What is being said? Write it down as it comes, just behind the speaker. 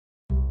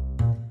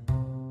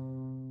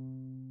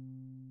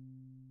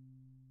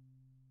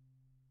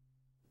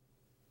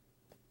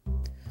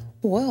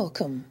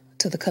Welcome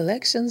to the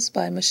Collections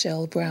by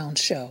Michelle Brown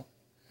Show,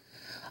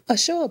 a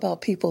show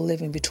about people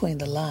living between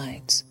the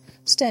lines,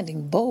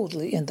 standing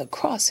boldly in the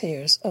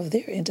crosshairs of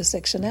their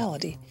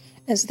intersectionality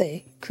as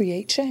they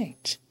create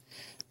change.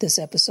 This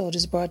episode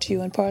is brought to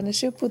you in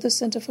partnership with the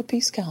Center for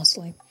Peace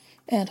Counseling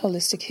and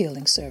Holistic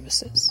Healing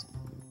Services.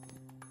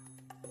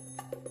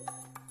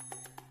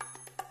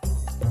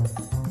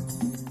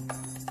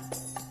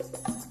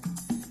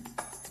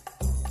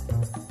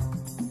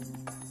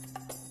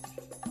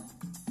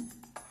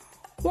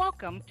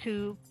 Welcome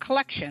to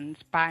Collections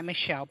by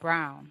Michelle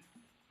Brown.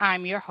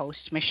 I'm your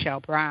host, Michelle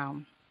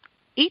Brown.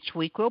 Each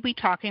week we'll be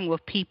talking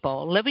with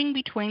people living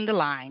between the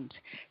lines,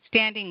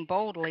 standing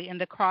boldly in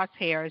the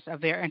crosshairs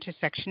of their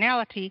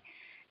intersectionality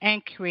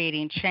and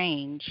creating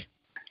change.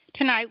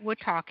 Tonight we're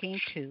talking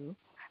to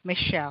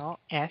Michelle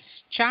S.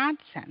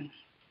 Johnson.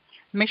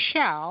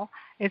 Michelle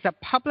is a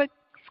public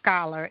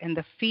scholar in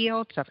the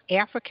fields of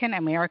African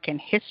American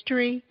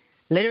history,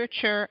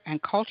 literature,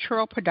 and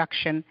cultural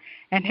production,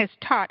 and has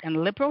taught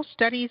in liberal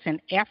studies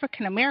and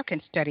African American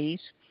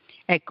studies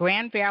at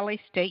Grand Valley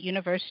State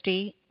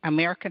University,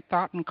 American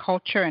Thought and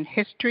Culture and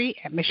History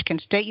at Michigan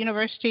State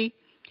University,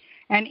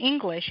 and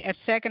English at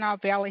Saginaw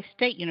Valley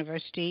State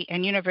University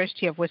and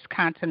University of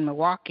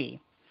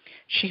Wisconsin-Milwaukee.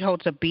 She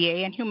holds a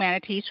BA in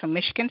Humanities from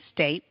Michigan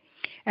State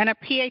and a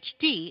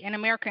PhD in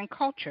American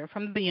Culture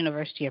from the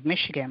University of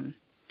Michigan.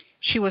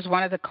 She was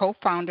one of the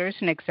co-founders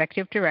and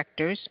executive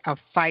directors of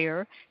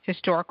FIRE,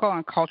 Historical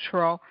and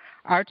Cultural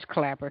Arts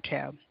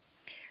Collaborative.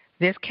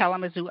 This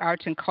Kalamazoo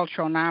arts and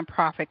cultural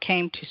nonprofit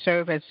came to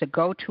serve as the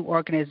go-to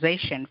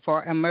organization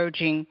for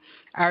emerging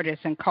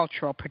artists and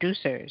cultural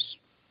producers.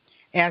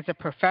 As a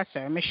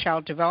professor,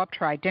 Michelle developed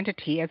her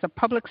identity as a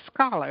public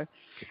scholar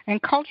in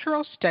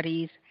cultural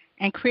studies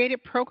and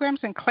created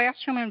programs and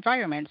classroom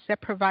environments that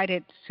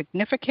provided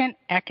significant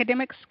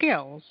academic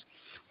skills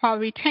while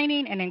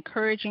retaining and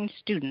encouraging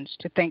students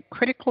to think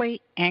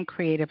critically and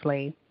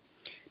creatively.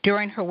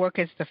 During her work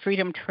as the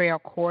Freedom Trail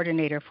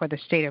Coordinator for the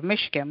state of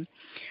Michigan,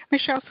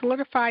 Michelle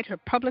solidified her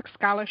public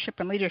scholarship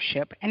and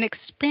leadership and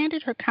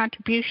expanded her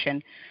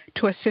contribution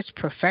to assist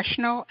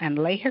professional and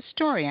lay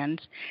historians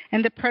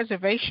in the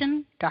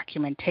preservation,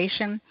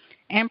 documentation,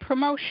 and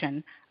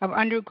promotion of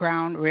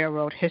Underground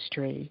Railroad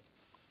history.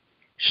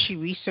 She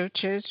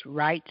researches,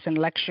 writes, and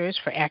lectures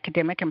for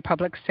academic and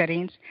public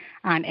settings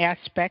on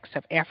aspects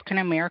of African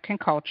American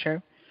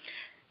culture,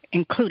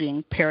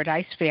 including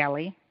Paradise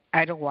Valley,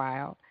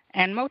 Idlewild,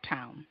 and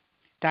Motown.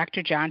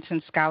 Dr.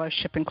 Johnson's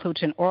scholarship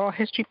includes an oral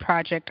history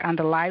project on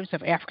the lives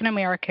of African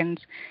Americans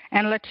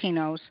and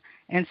Latinos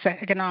in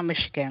Saginaw,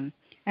 Michigan,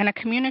 and a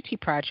community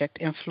project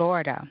in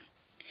Florida.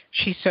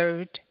 She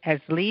served as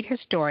lead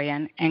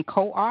historian and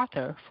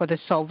co-author for the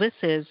So This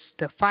Is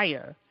the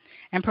Fire,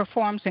 and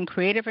performs in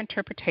creative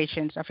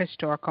interpretations of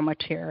historical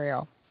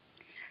material.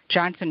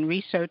 Johnson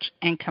researched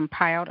and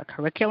compiled a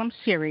curriculum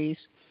series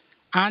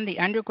on the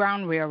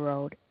Underground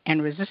Railroad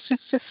and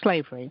resistance to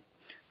slavery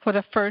for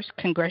the First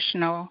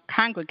Congregational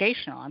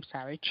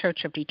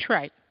Church of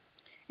Detroit.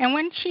 And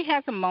when she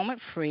has a moment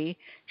free,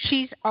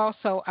 she's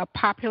also a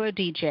popular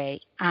DJ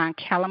on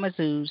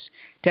Kalamazoo's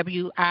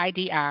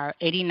WIDR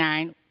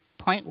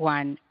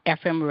 89.1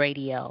 FM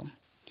radio.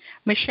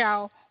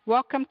 Michelle,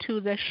 welcome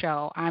to the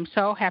show. I'm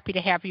so happy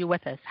to have you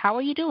with us. How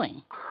are you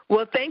doing?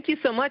 Well, thank you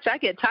so much. I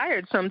get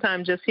tired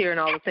sometimes just hearing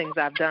all the things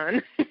I've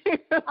done.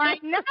 I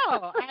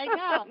know.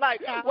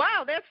 Like,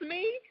 wow, that's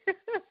me.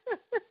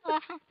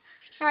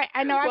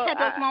 I know. I've had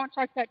those moments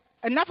like that.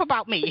 Enough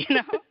about me, you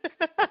know.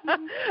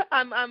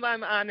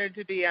 I'm honored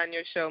to be on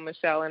your show,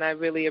 Michelle, and I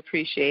really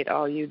appreciate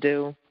all you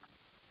do.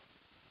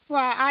 Well,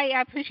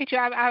 I appreciate you.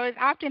 I was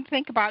often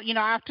think about,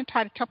 I often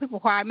try to tell people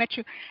why I met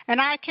you. And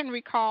I can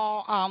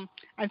recall,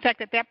 in fact,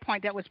 at that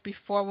point, that was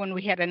before when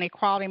we had an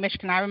Equality in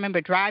Michigan. I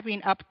remember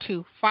driving up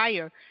to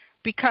FIRE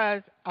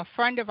because a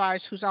friend of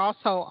ours who's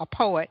also a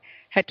poet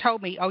had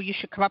told me, oh, you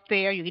should come up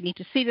there. You need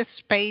to see this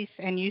space.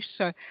 And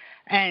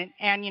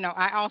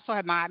I also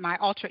had my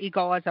alter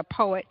ego as a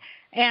poet.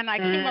 And I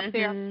came up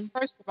there.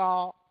 First of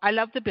all, I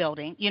love the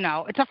building.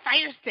 It's a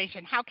fire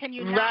station. How can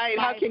you not? Right.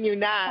 How can you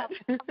not?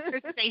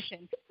 Fire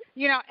station.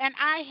 And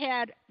I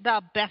had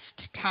the best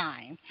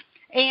time.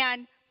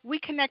 And we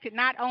connected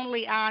not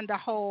only on the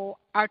whole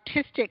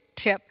artistic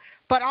tip,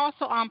 but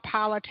also on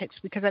politics,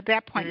 because at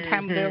that point in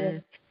time,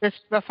 there was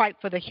the fight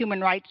for the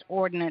Human Rights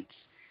Ordinance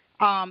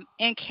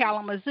in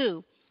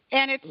Kalamazoo.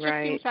 And it just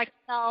seems like,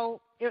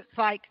 it's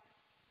like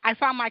I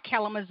found my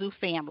Kalamazoo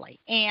family.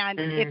 And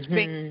it's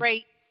been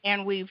great.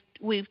 And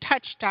we've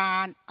touched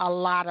on a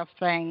lot of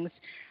things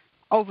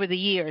over the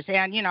years.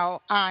 And,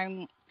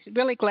 I'm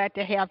really glad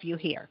to have you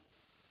here.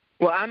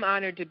 Well, I'm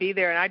honored to be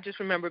there, and I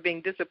just remember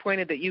being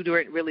disappointed that you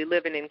weren't really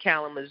living in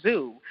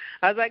Kalamazoo.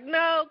 I was like,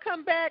 no,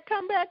 come back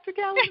to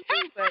Kalamazoo.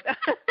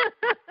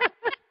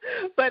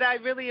 But I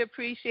really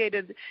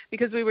appreciated,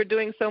 because we were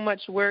doing so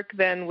much work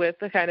then with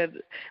the kind of,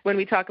 when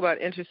we talk about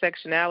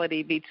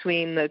intersectionality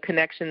between the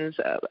connections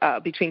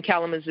between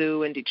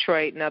Kalamazoo and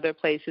Detroit and other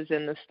places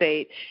in the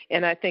state.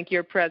 And I think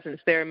your presence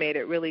there made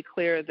it really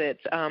clear that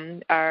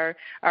our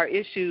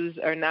issues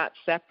are not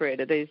separate.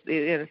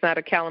 It's not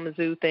a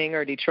Kalamazoo thing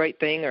or a Detroit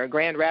thing or a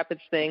Grand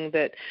Rapids thing,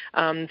 that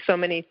so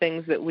many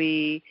things that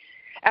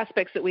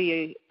aspects that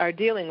we are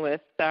dealing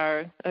with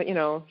are,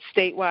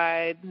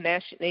 statewide,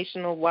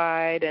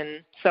 nationwide,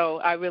 and so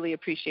I really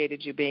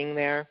appreciated you being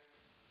there.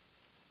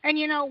 And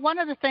one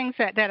of the things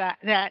that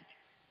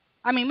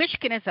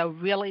Michigan is a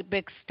really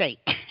big state,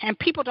 and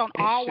people don't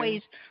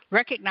always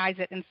recognize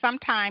it, and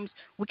sometimes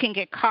we can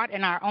get caught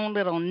in our own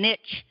little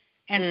niche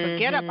and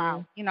forget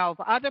about,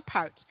 the other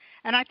parts.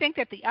 And I think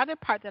that the other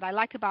part that I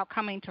liked about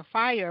coming to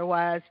FIRE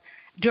was,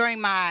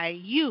 during my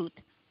youth,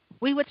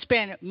 we would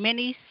spend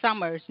many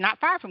summers not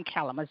far from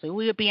Kalamazoo.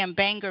 We would be in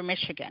Bangor,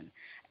 Michigan.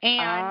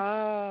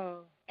 And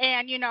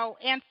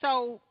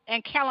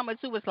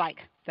Kalamazoo was like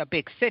the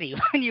big city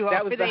when you were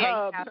over there.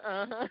 That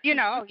was the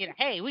hub.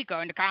 Hey, we're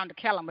going down to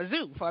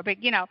Kalamazoo for a big,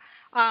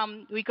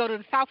 we go to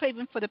the South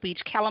Haven for the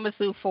beach,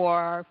 Kalamazoo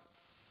for,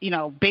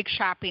 big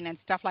shopping and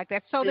stuff like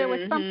that. So there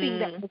was something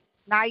that was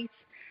nice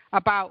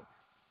about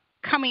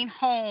coming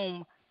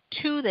home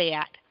to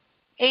that.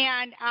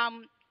 And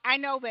I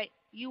know that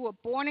you were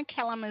born in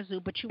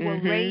Kalamazoo, but you were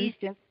raised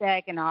in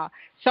Saginaw.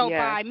 So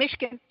by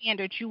Michigan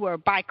standards, you were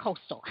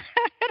bi-coastal.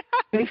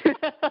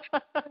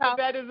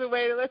 That is the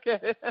way to look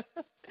at it.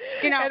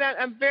 And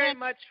I'm very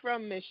much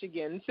from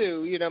Michigan,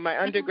 too. My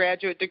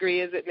undergraduate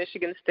degree is at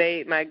Michigan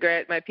State. My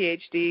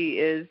PhD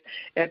is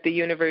at the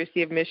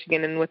University of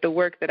Michigan. And with the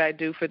work that I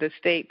do for the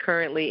state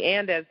currently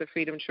and as the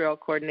Freedom Trail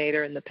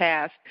coordinator in the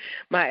past,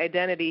 my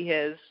identity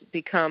has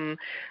become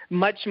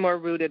much more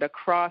rooted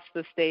across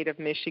the state of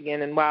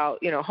Michigan. And while,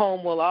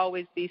 home will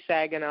always be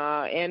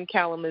Saginaw and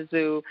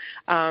Kalamazoo,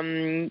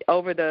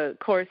 over the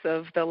course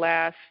of the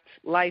last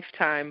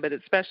lifetime, but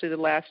especially the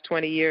last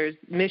 20 years,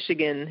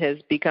 Michigan has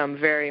become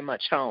very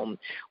much home,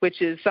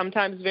 which is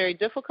sometimes very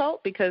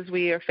difficult because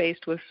we are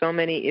faced with so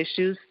many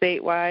issues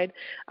statewide.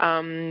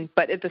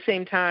 But at the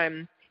same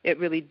time, it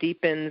really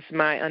deepens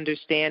my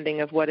understanding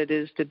of what it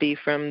is to be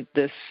from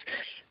this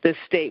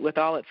state with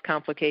all its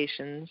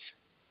complications.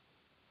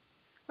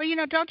 Well,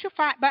 don't you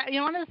find, but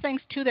one of the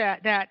things too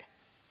that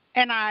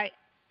and I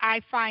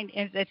find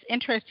it's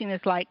interesting is,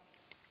 like,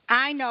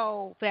 I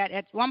know that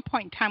at one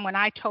point in time when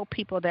I told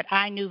people that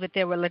I knew that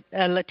there were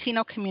a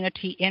Latino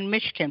community in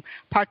Michigan,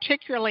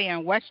 particularly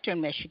in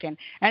western Michigan,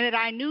 and that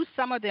I knew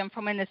some of them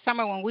from in the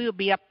summer when we would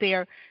be up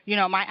there.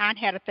 My aunt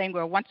had a thing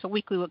where once a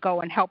week we would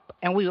go and help,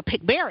 and we would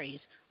pick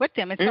berries with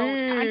them. And so to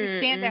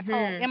understand that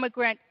whole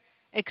immigrant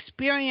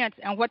experience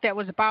and what that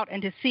was about,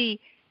 and to see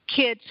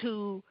kids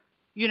who,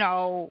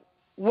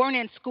 weren't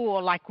in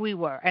school like we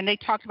were, and they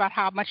talked about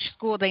how much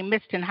school they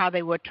missed and how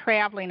they were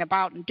traveling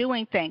about and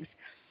doing things.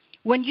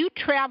 When you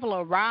travel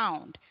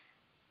around,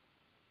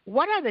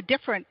 what are the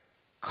different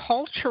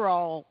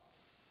cultural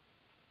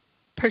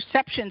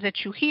perceptions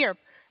that you hear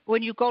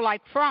when you go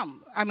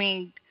from,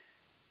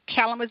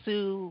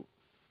 Kalamazoo,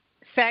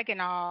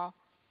 Saginaw,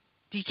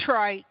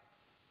 Detroit,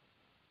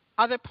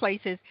 other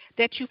places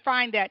that you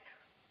find that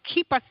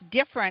keep us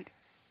different,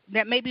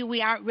 that maybe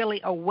we aren't really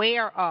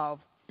aware of?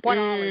 What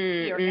all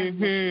is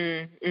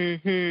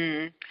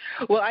here?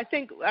 Well, I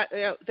think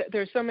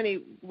there's so many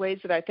ways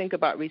that I think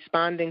about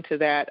responding to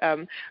that.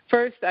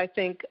 First, I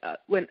think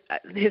when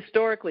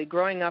historically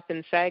growing up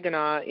in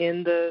Saginaw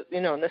in the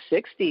in the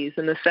 60s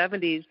and the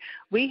 70s,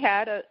 we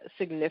had a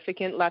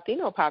significant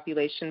Latino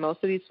population.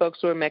 Most of these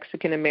folks were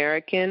Mexican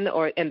American,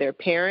 and their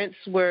parents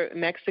were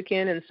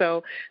Mexican, and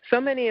so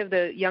many of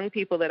the young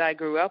people that I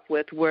grew up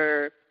with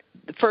were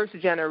the first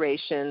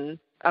generation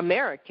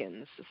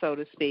Americans, so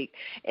to speak.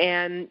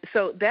 And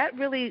so that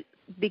really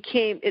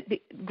became,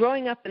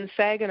 growing up in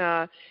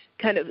Saginaw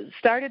kind of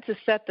started to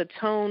set the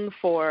tone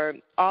for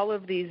all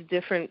of these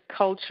different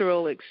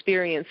cultural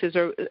experiences,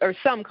 or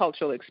some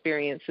cultural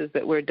experiences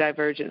that were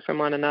divergent from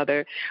one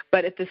another.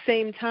 But at the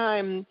same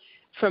time,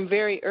 from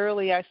very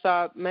early, I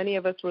saw many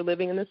of us were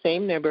living in the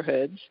same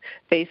neighborhoods,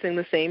 facing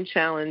the same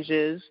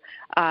challenges,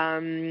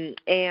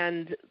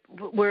 and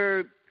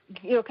were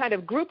kind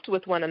of grouped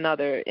with one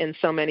another in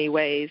so many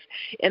ways.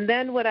 And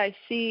then what I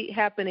see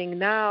happening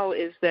now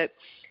is that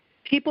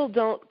people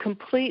don't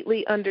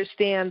completely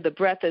understand the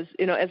breadth, as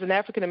an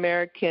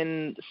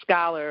African-American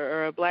scholar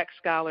or a black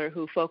scholar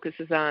who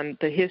focuses on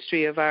the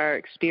history of our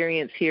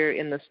experience here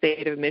in the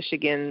state of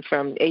Michigan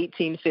from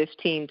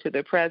 1815 to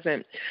the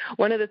present.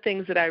 One of the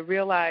things that I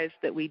realized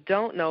that we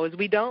don't know is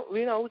we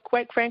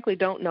quite frankly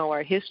don't know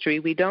our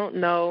history. We don't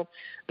know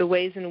the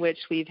ways in which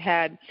we've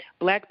had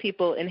Black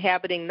people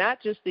inhabiting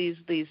not just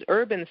these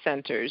urban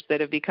centers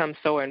that have become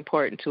so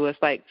important to us,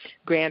 like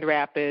Grand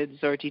Rapids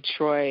or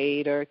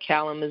Detroit or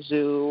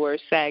Kalamazoo or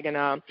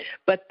Saginaw,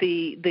 but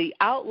the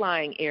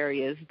outlying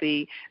areas,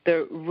 the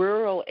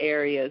rural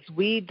areas.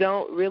 We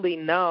don't really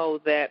know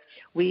that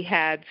we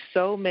had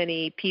so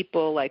many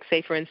people, like,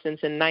 say, for instance,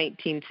 in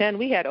 1910,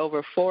 we had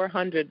over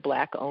 400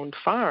 Black-owned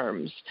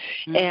farms,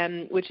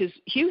 and which is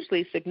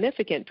hugely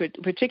significant,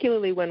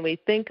 particularly when we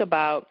think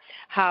about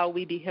how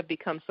we have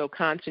become so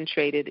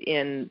concentrated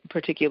in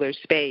particular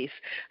space.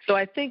 So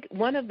I think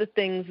one of the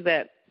things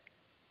that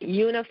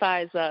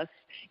unifies us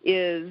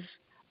is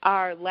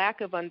our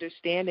lack of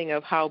understanding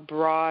of how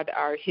broad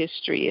our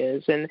history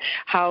is and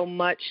how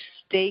much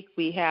stake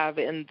we have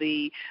in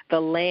the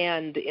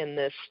land in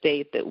this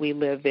state that we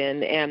live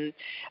in, and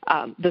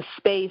the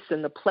space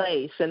and the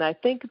place. And I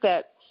think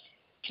that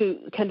to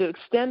kind of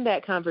extend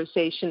that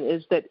conversation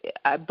is that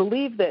I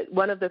believe that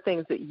one of the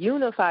things that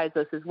unifies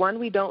us is, one,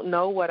 we don't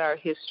know what our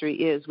history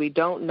is. We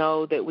don't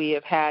know that we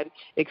have had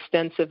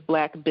extensive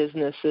Black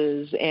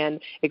businesses and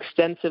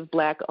extensive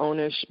Black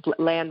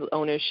land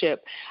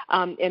ownership.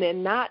 And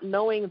in not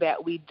knowing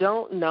that, we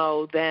don't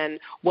know then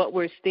what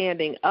we're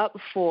standing up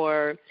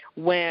for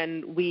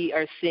when we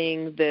are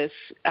seeing this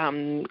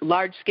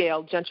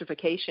large-scale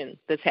gentrification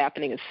that's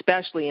happening,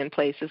 especially in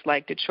places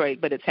like Detroit,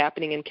 but it's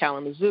happening in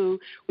Kalamazoo.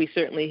 We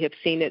certainly have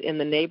seen it in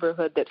the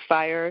neighborhood that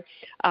Fire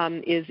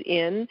is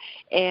in,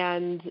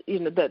 and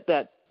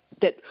that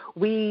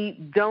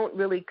we don't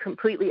really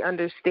completely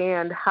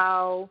understand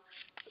how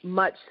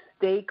much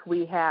stake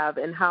we have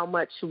and how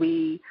much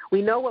we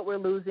know what we're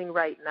losing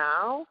right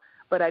now,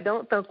 but I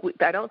don't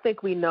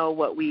think we know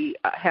what we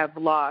have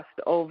lost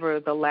over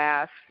the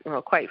last,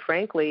 quite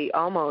frankly,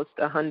 almost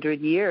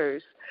 100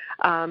 years,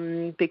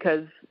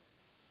 because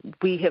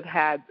we have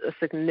had a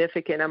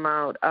significant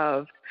amount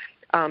of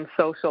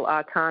social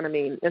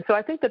autonomy. And so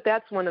I think that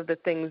that's one of the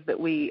things that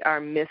we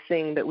are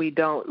missing, that we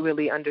don't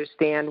really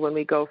understand when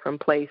we go from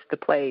place to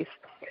place.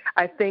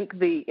 I think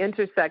the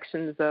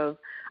intersections of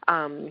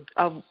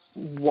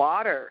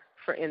water,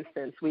 for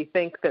instance, we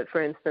think that,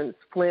 for instance,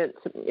 Flint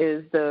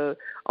is the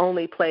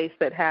only place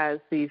that has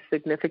these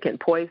significant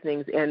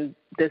poisonings, and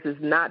this is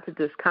not to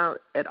discount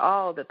at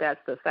all that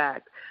that's the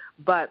fact.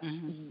 But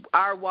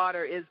our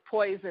water is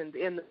poisoned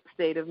in the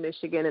state of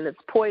Michigan, and it's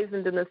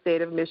poisoned in the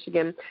state of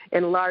Michigan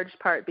in large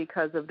part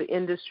because of the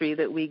industry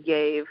that we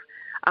gave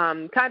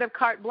kind of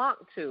carte blanche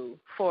to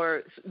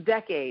for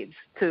decades,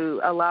 to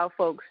allow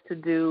folks to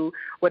do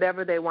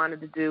whatever they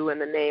wanted to do in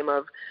the name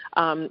of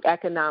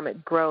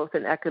economic growth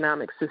and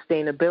economic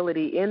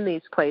sustainability in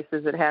these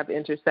places that have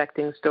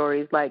intersecting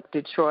stories like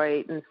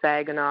Detroit and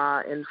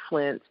Saginaw and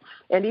Flint,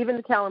 and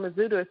even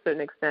Kalamazoo to a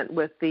certain extent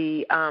with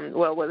the,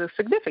 with a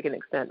significant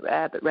extent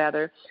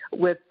rather,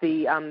 with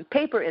the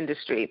paper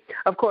industry.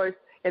 Of course,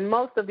 in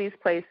most of these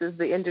places,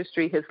 the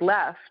industry has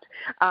left.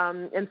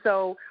 And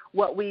so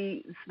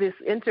this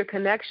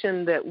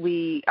interconnection that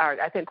we are,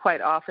 I think,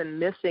 quite often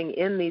missing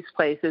in these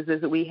places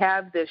is that we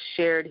have this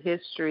shared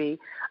history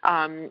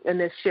and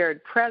this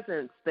shared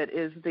presence that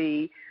is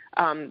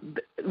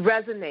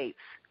resonates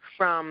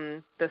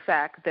from the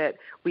fact that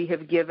we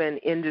have given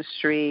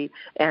industry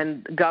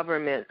and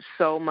government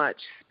so much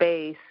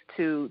space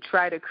to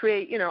try to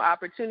create,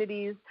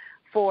 opportunities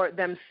for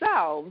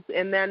themselves,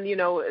 and then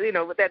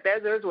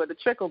there's where the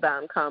trickle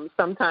down comes.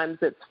 Sometimes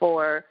it's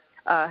for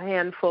a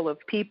handful of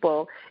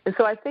people, and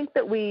so I think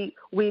that we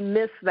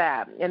miss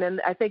that. And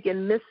then I think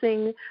in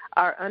missing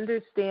our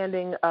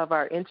understanding of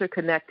our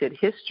interconnected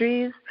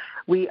histories,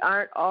 we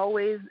aren't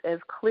always as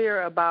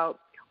clear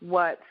about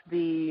what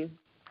the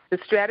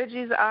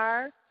strategies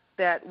are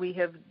that we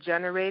have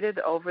generated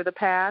over the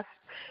past,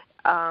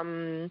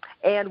 and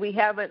we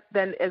haven't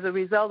then, as a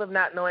result of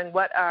not knowing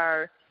what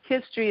our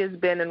history has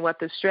been and what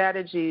the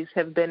strategies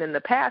have been in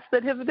the past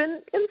that have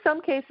been, in some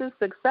cases,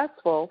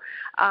 successful,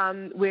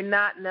 we're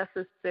not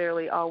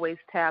necessarily always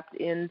tapped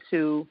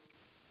into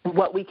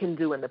what we can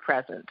do in the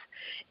present.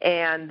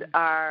 And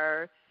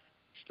our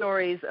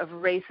stories of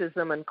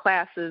racism and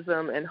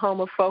classism and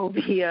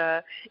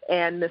homophobia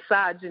and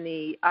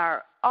misogyny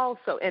are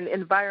also, and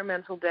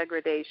environmental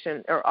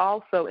degradation are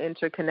also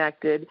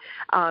interconnected.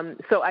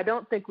 So I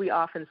don't think we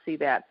often see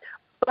that.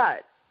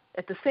 But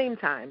at the same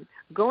time,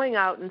 going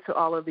out into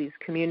all of these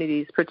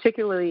communities,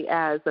 particularly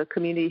as a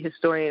community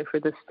historian for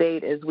the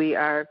state, as we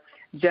are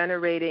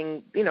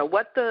generating,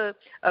 what the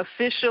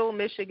official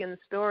Michigan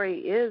story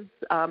is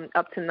up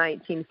to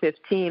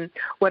 1915,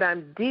 what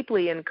I'm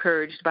deeply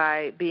encouraged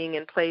by being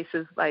in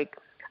places like,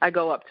 I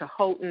go up to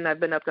Houghton. I've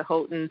been up to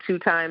Houghton 2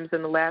 times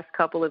in the last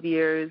couple of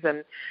years,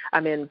 and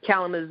I'm in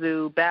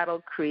Kalamazoo,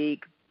 Battle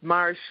Creek,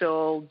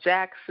 Marshall,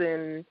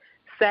 Jackson,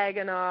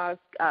 Saginaw,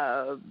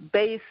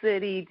 Bay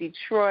City,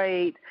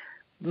 Detroit,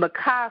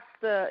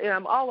 Mecosta.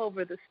 I'm all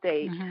over the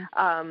state.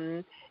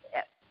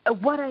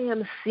 What I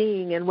am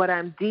seeing and what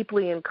I'm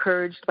deeply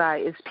encouraged by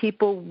is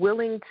people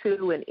willing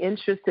to and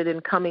interested in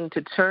coming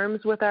to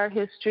terms with our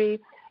history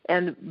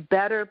and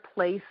better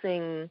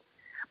placing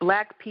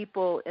Black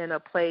people in a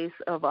place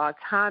of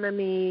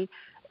autonomy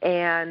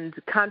and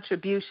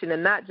contribution,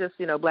 and not just,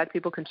 Black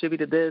people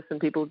contributed this and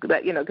people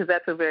that, because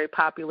that's a very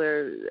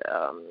popular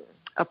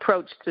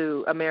approach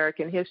to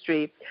American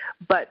history,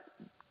 but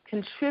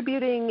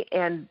contributing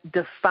and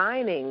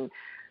defining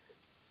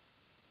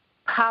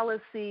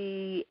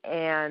policy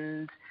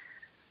and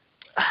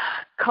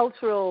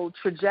cultural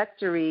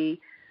trajectory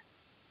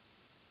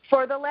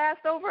for the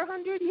last over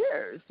 100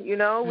 years.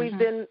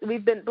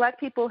 We've been Black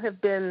people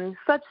have been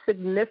such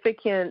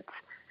significant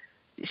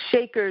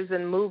shakers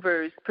and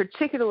movers,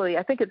 particularly.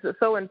 I think it's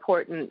so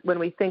important when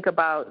we think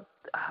about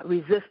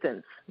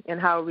resistance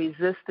and how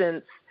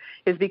resistance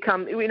has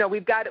become,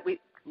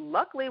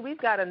 luckily we've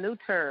got a new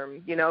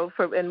term,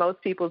 in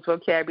most people's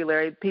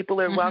vocabulary. People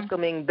are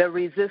welcoming the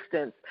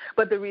resistance,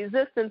 but the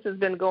resistance has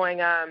been going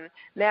on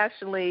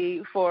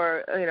nationally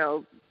for,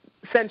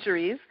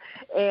 centuries.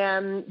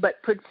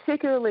 But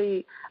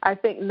particularly, I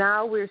think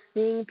now we're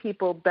seeing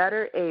people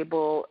better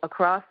able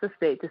across the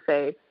state to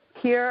say,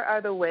 here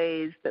are the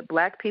ways that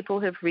Black people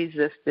have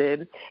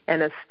resisted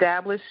and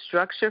established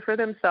structure for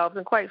themselves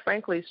and, quite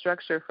frankly,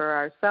 structure for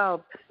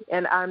ourselves.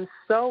 And I'm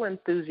so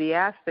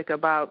enthusiastic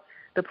about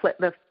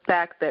the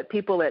fact that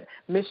people at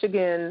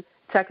Michigan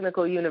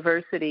Technical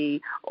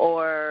University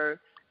or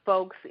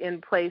folks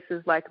in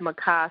places like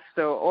Mecosta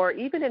or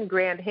even in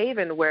Grand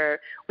Haven, where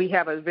we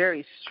have a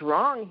very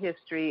strong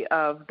history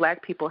of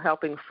Black people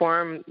helping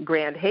form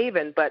Grand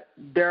Haven, but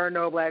there are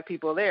no Black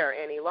people there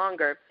any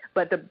longer.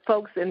 But the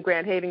folks in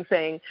Grand Haven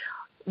saying,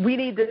 we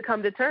need to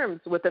come to terms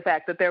with the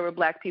fact that there were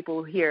Black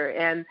people here,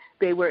 and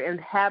they were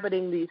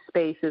inhabiting these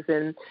spaces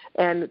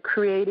and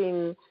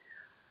creating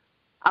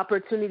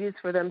opportunities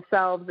for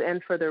themselves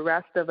and for the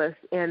rest of us.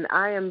 And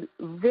I am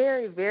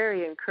very,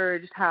 very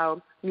encouraged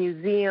how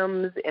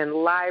museums and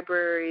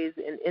libraries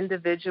and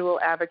individual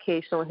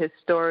avocational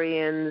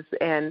historians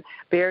and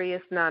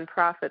various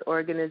nonprofit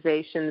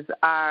organizations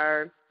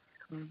are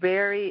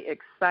very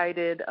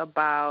excited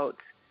about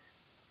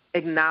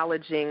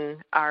acknowledging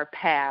our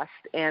past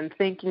and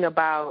thinking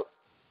about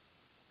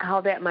how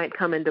that might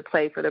come into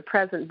play for the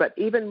present. But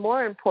even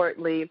more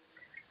importantly,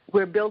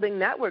 we're building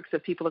networks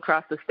of people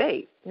across the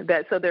state.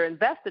 So they're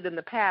invested in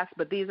the past,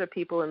 but these are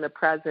people in the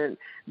present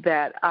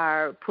that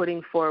are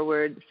putting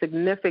forward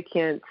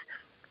significant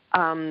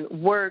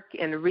work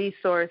and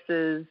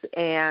resources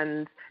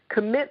and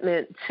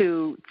commitment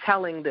to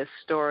telling this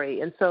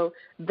story. And so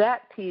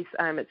that piece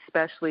I'm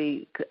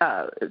especially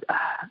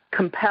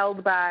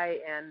compelled by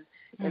and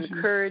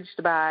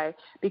encouraged by,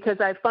 because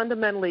I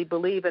fundamentally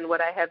believe, in what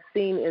I have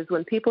seen is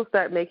when people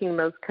start making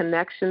those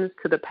connections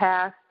to the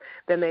past,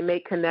 then they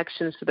make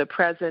connections to the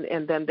present,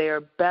 and then they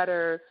are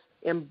better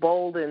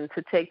emboldened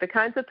to take the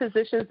kinds of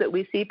positions that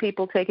we see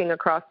people taking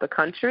across the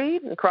country,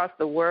 across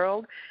the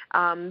world,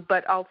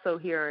 but also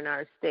here in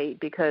our state,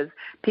 because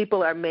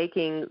people are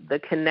making the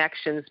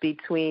connections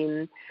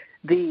between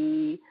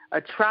the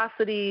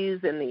atrocities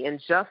and the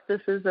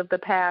injustices of the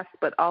past,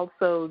 but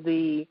also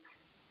the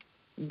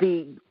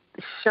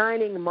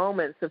shining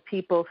moments of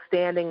people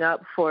standing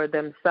up for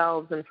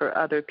themselves and for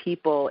other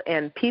people,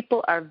 and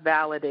people are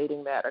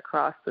validating that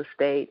across the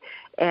state,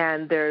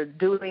 and they're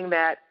doing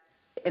that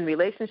in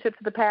relationship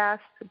to the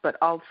past, but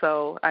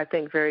also, I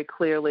think, very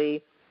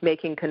clearly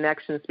making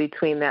connections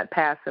between that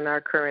past and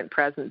our current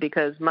present,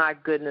 because, my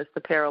goodness,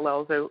 the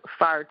parallels are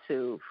far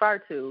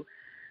too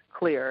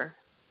clear.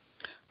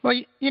 Well,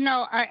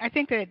 I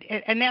think that,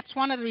 and that's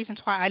one of the reasons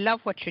why I love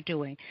what you're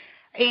doing.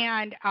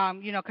 And,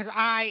 because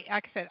like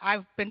I said,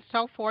 I've been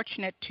so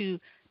fortunate to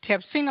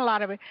have seen a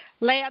lot of it.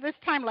 This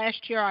time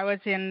last year, I was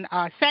in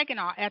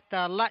Saginaw at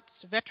the Lutz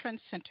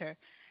Veterans Center.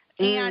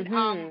 And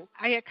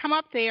I had come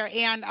up there,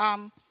 and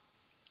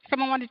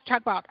someone wanted to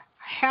talk about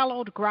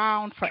hallowed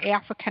ground for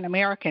African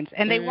Americans.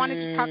 And they wanted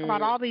to talk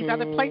about all these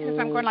other places.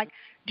 I'm going like,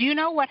 do you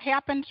know what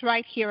happens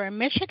right here in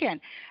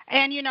Michigan?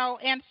 And,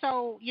 and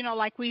so,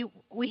 like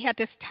we had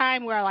this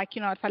time where, like,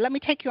 it's like, let me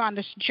take you on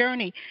this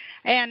journey.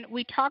 And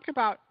we talked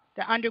about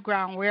the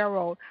Underground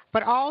Railroad,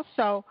 but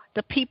also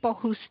the people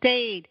who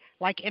stayed,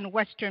 like in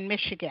Western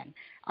Michigan,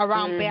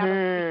 around Battle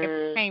Creek,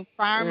 and became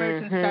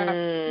farmers and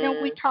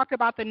stuff. We talked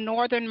about the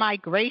Northern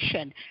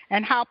migration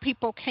and how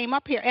people came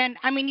up here. And,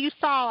 I mean, you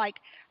saw,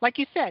 like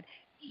you said,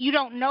 you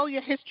don't know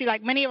your history.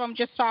 Like, many of them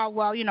just saw,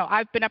 well,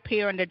 I've been up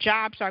here and the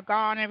jobs are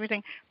gone and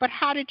everything. But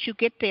how did you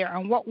get there,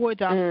 and what were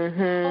the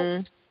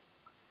hopes?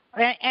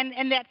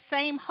 And that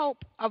same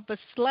hope of the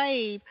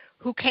slave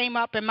who came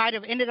up and might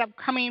have ended up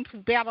coming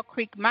from Battle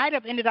Creek, might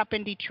have ended up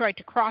in Detroit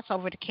to cross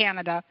over to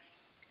Canada,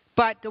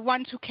 but the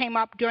ones who came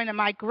up during the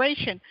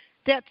migration,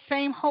 that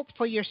same hope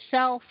for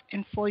yourself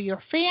and for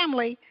your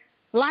family,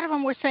 a lot of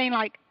them were saying,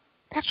 like,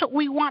 that's what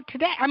we want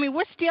today. I mean,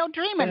 we're still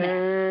dreaming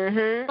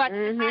that. But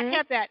to not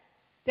have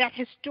that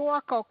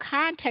historical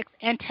context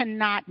and to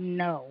not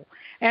know.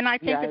 And I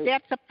think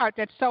that's the part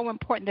that's so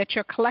important that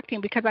you're collecting,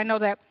 because I know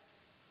that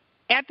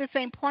at the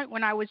same point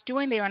when I was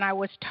doing there and I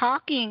was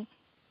talking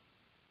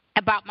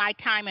about my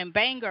time in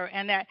Bangor,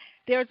 and that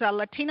there's a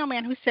Latino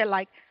man who said,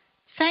 like,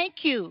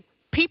 thank you.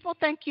 People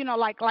think,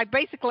 like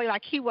basically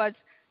like he was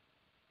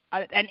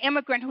an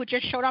immigrant who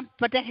just showed up,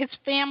 but that his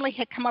family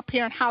had come up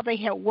here and how they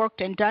had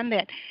worked and done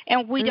that,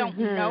 and we don't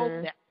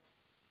know that.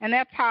 And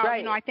that's how,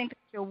 I think that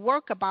your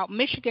work about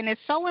Michigan is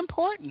so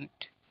important.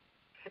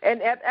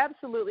 And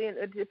absolutely, and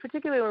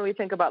particularly when we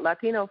think about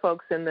Latino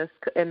folks in this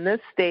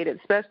state,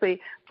 especially,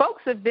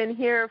 folks have been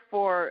here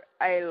for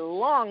a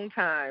long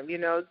time.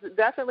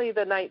 Definitely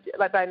by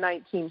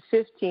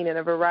 1915 in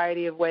a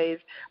variety of ways.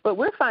 But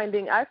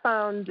I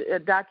found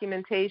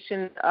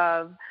documentation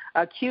of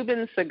a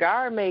Cuban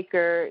cigar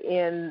maker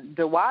in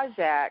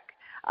Dowagiac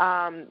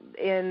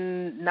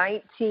in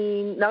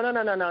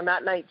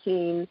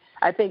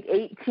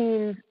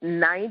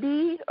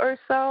 1890 or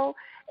so.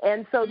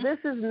 And so this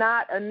is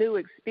not a new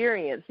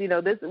experience.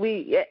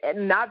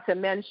 Not to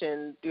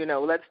mention,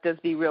 let's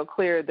just be real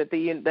clear that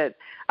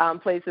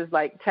places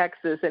like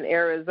Texas and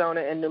Arizona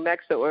and New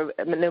Mexico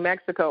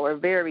are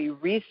very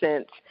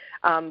recent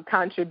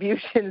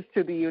contributions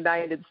to the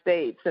United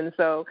States. And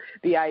so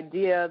the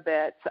idea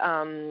that,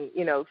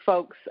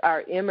 folks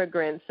are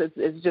immigrants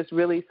is just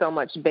really so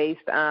much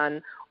based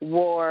on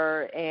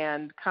war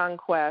and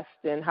conquest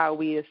and how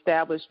we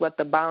establish what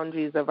the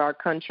boundaries of our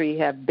country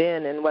have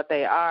been and what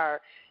they are.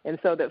 And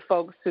so that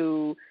folks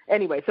so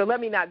let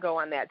me not go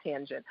on that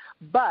tangent.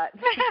 But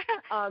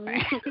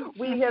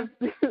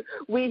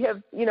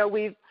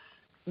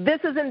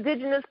this is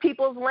indigenous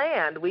people's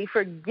land. We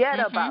forget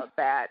about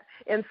that.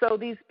 And so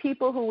these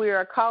people who we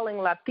are calling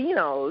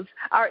Latinos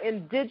are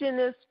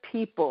indigenous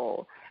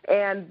people.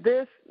 And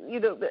this,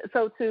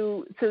 so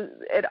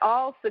it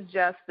all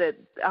suggests that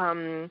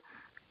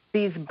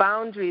these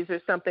boundaries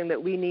are something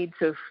that we need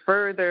to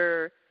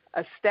further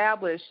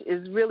establish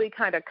is really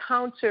kind of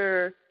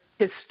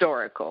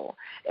counter-historical.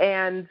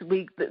 And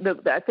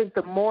I think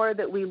the more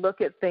that we look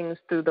at things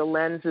through the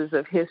lenses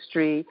of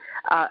history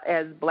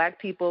as Black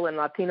people and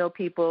Latino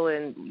people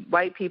and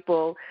white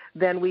people,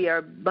 then we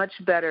are much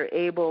better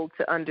able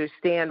to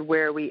understand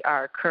where we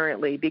are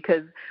currently,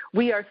 because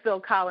we are still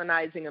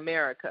colonizing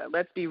America.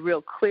 Let's be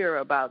real clear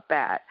about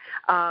that.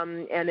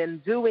 And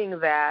in doing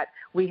that,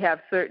 we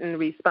have certain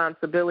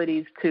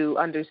responsibilities to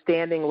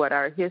understanding what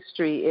our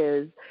history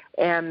is.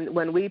 And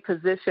when we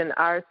position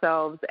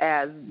ourselves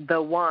as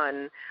the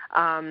one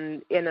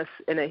in a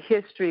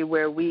history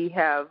where we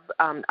have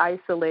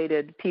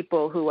isolated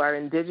people who are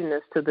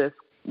indigenous to this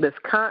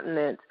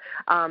continent,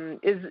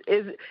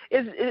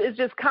 is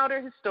just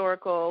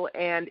counter-historical,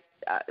 and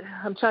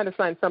I'm trying to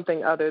find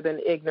something other than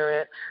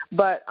ignorant,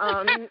 but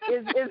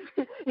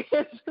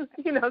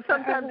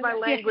sometimes my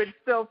language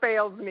still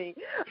fails me.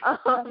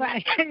 But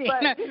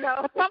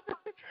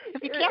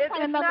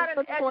it's not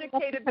an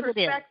educated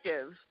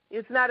perspective.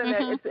 It's not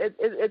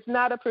it's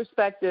not a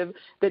perspective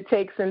that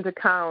takes into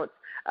account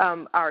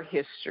our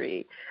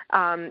history.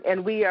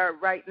 And we are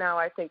right now,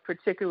 I think,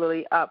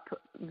 particularly up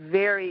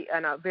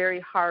on a very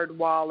hard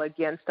wall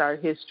against our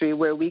history,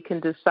 where we can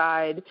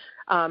decide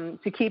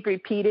to keep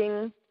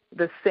repeating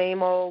the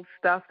same old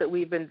stuff that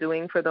we've been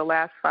doing for the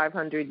last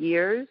 500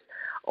 years,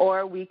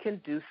 or we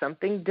can do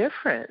something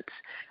different.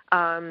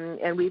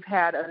 And we've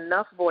had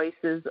enough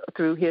voices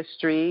through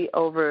history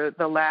over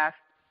the last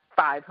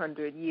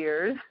 500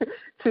 years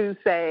to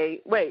say,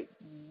 wait,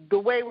 the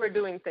way we're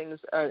doing things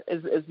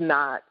is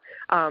not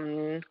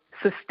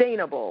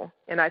sustainable.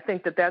 And I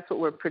think that that's what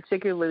we're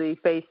particularly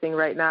facing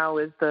right now,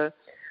 is the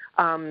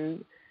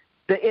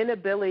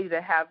inability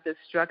to have this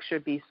structure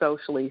be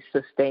socially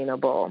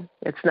sustainable.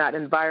 It's not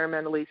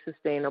environmentally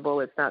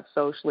sustainable. It's not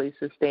socially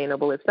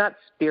sustainable. It's not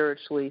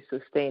spiritually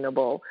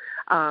sustainable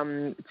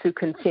to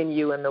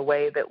continue in the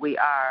way that we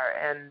are.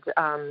 And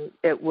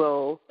it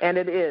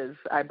is,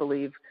 I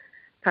believe,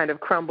 kind of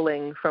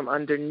crumbling from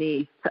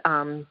underneath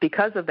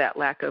because of that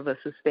lack of a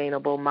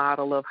sustainable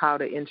model of how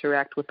to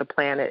interact with the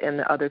planet and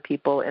the other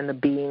people and the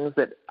beings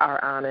that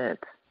are on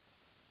it.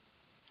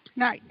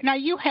 Now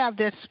you have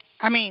this,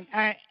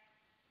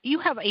 you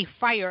have a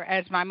fire,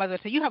 as my mother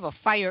said, you have a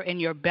fire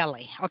in your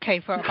belly, okay,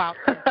 for about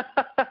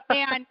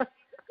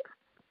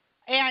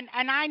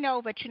and I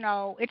know that,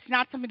 it's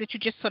not something that you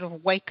just sort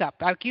of wake up.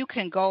 Like, you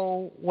can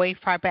go way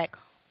far back.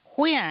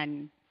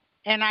 When?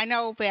 And I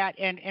know that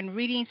in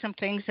reading some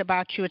things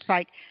about you, it's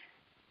like,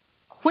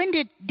 when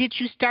did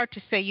you start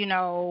to say,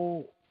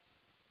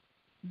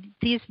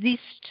 these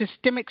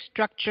systemic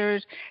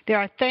structures, there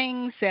are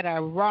things that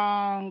are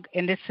wrong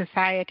in this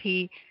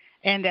society,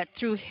 and that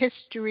through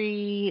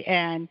history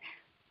and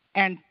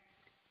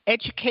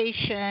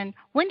education,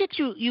 when did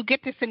you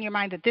get this in your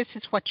mind that this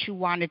is what you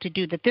wanted to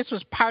do, that this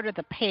was part of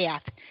the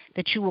path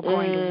that you were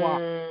going to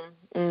walk?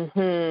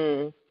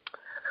 Mm-hmm.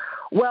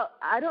 Well,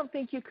 I don't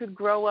think you could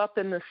grow up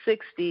in the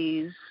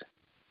 60s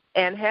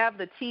and have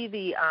the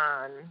TV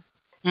on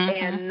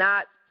and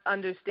not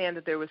understand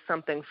that there was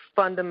something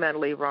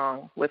fundamentally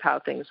wrong with how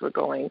things were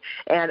going.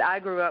 And I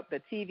grew up,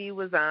 the TV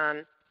was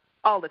on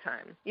all the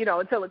time,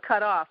 until it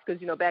cut off,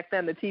 because, back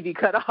then the TV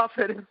cut off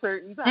at a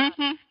certain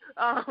time.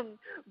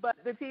 But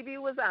the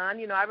TV was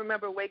on. I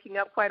remember waking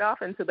up quite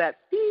often to that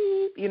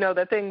beep,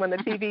 the thing when the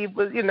TV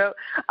was,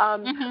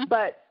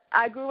 But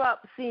I grew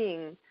up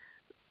seeing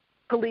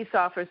police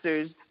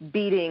officers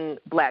beating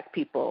black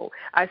people.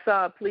 I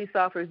saw police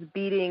officers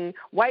beating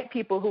white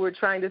people who were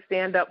trying to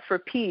stand up for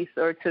peace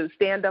or to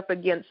stand up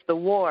against the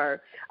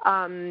war.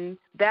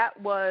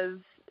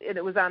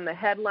 It was on the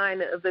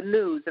headline of the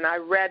news, and I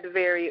read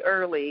very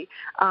early.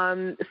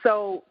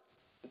 So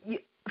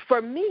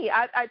for me,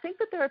 I think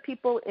that there are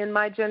people in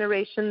my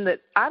generation that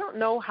I don't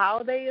know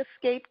how they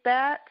escaped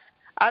that.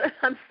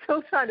 I'm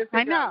still trying to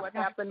figure out what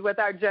happened with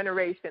our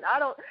generation.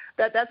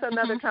 That's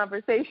another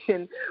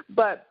conversation,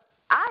 but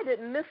I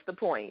didn't miss the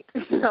point.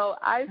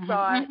 I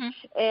saw it,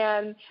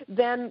 and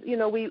then,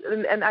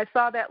 and I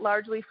saw that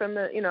largely from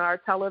our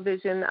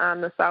television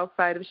on the south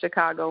side of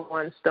Chicago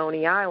on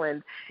Stony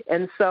Island.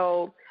 And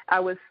so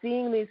I was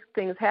seeing these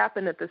things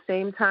happen at the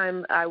same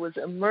time I was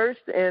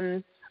immersed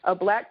in a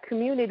black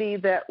community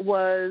that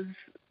was,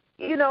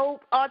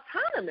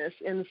 autonomous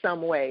in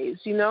some ways.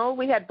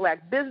 We had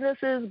black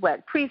businesses,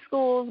 black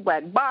preschools,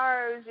 black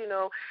bars.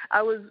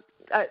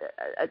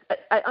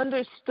 I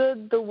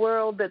understood the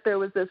world, that there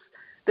was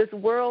this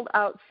world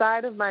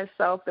outside of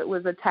myself that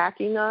was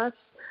attacking us,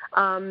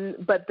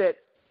 but that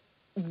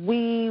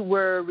we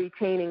were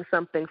retaining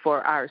something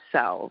for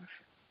ourselves.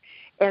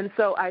 And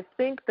so I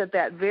think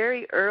that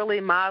very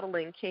early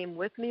modeling came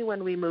with me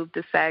when we moved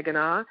to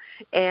Saginaw.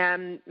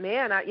 And,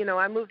 man,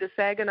 I moved to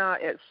Saginaw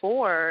at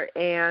 4,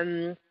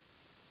 and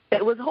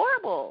it was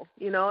horrible.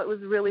 It was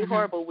really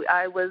horrible.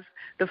 I was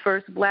the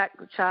first black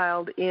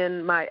child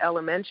in my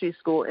elementary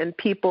school, and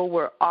people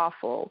were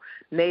awful.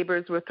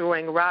 Neighbors were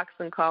throwing rocks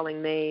and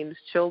calling names.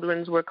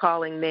 Children were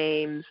calling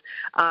names.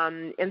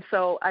 And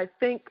so I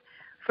think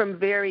from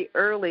very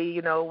early,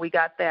 I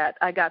got that,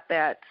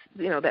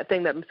 that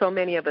thing that so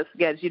many of us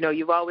get,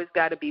 you've always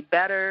got to be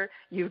better.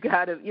 You've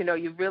got to,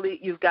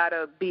 you've got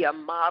to be a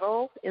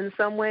model in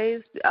some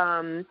ways.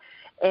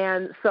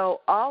 And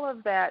so all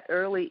of that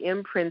early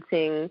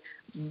imprinting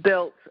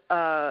built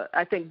a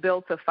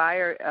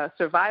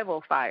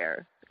survival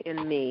fire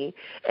in me.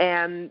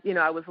 And,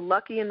 I was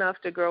lucky enough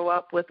to grow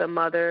up with a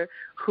mother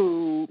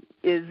who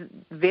is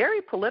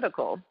very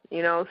political.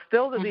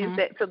 Still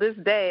to this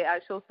day,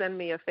 she'll send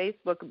me a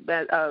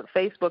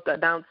Facebook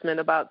announcement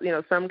about,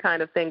 some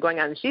kind of thing going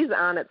on. She's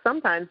on it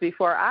sometimes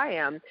before I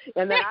am.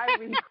 And then I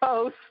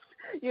repost,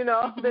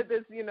 that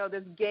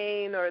this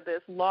gain or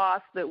this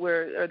loss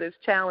or this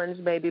challenge,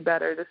 may be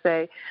better to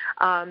say.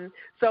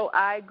 So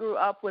I grew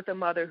up with a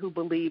mother who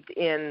believed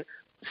in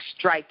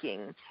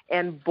striking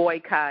and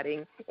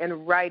boycotting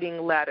and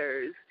writing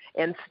letters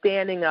and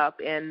standing up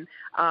and,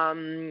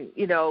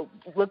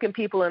 looking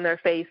people in their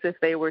face if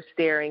they were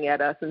staring at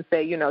us and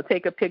say,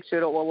 take a picture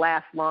that will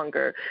last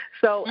longer.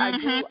 So I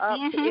grew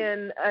up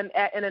in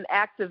an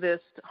activist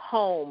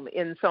home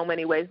in so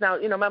many ways. Now,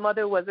 my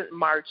mother wasn't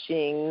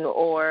marching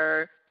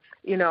or,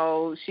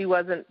 she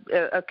wasn't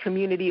a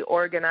community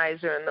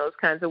organizer in those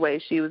kinds of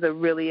ways. She was a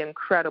really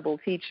incredible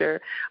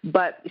teacher,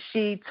 but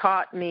she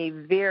taught me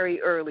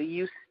very early,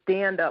 you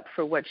stand up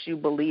for what you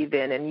believe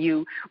in, and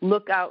you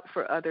look out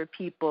for other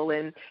people,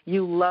 and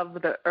you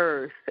love the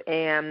earth,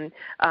 and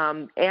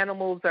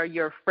animals are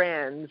your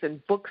friends,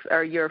 and books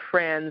are your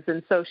friends.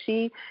 And so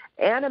she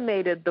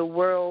animated the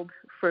world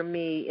for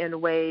me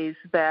in ways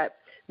that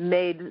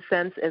made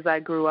sense as I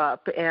grew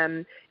up.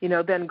 And,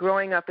 then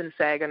growing up in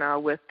Saginaw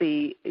with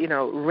the,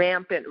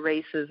 rampant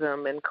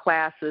racism and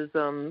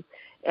classism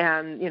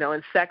and,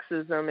 and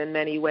sexism in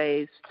many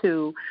ways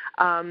too,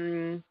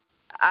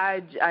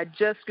 I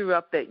just grew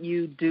up that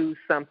you do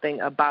something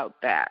about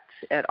that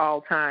at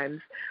all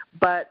times.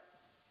 But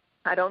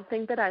I don't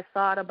think that I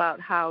thought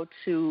about how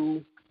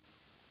to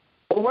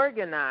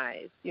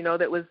organize,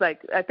 that was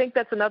like, I think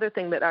that's another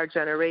thing that our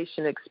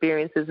generation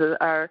experiences.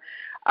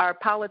 Our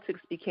politics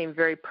became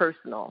very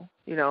personal.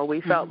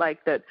 We felt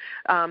like that,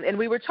 and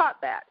we were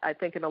taught that, I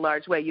think, in a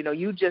large way.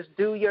 You just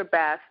do your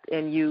best,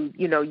 and you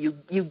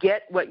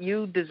get what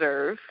you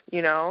deserve,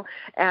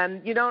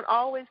 and you don't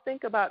always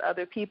think about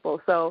other people.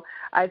 So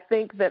I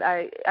think that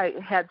I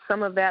had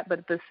some of that, but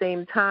at the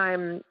same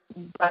time,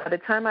 by the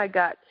time I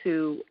got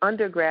to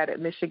undergrad at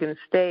Michigan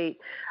State,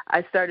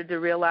 I started to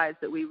realize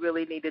that we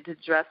really needed to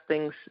address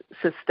things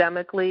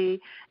systemically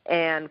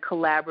and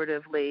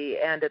collaboratively.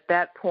 And at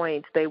that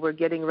point, they were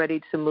getting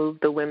ready to move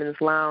the Women's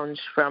Lounge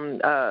from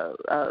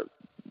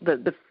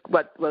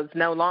what was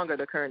no longer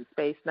the current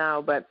space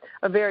now, but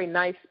a very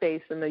nice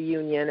space in the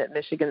Union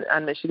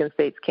on Michigan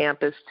State's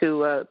campus,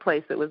 to a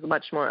place that was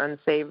much more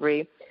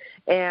unsavory.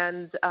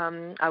 And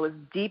I was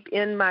deep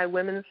in my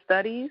women's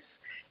studies,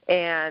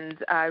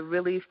 and I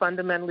really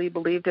fundamentally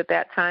believed at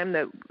that time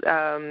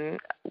that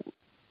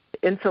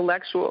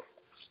intellectual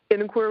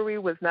inquiry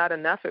was not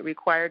enough. It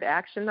required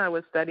action. I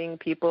was studying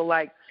people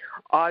like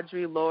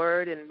Audre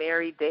Lorde and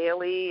Mary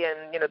Daly and,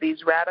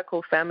 these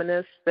radical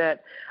feminists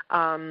that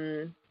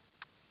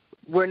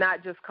were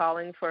not just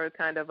calling for a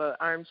kind of an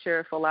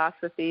armchair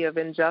philosophy of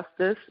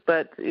injustice,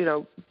 but,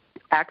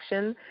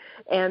 action.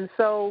 And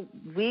so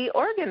we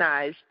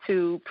organized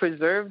to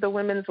preserve the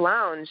Women's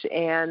Lounge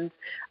and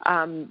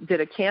did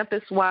a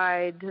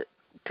campus-wide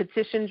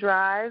petition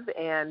drive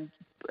and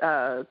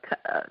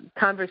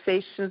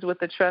conversations with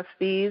the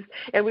trustees,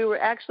 and we were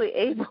actually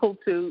able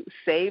to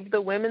save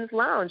the Women's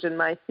Lounge in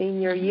my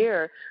senior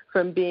year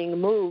from being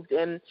moved.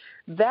 And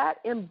that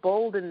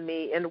emboldened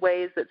me in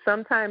ways that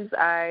sometimes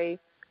I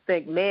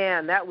think,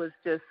 man, that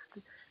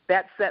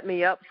set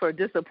me up for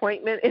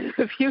disappointment in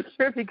the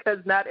future, because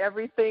not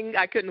everything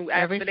I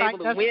haven't been able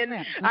to win.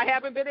 I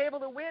haven't been able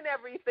to win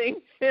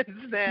everything since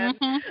then.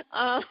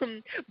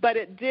 But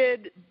it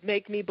did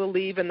make me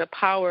believe in the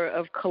power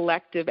of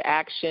collective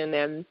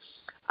action,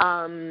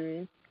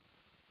 and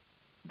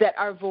that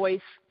our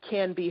voice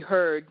can be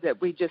heard,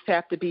 that we just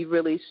have to be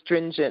really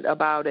stringent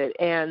about it.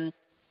 And,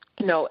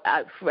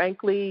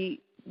 frankly,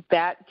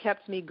 that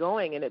kept me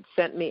going, and it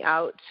sent me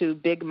out to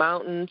Big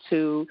Mountain,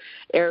 to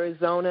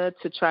Arizona,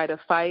 to try to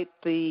fight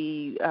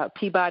the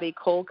Peabody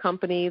Coal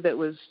Company that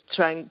was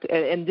trying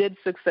and did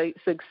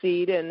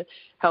succeed in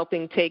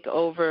helping take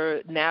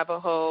over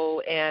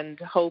Navajo and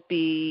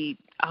Hopi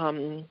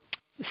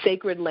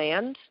sacred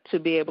land, to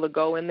be able to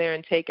go in there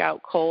and take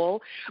out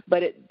coal.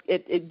 But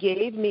it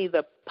gave me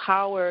the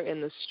power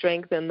and the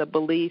strength and the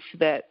belief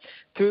that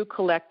through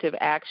collective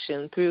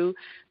action, through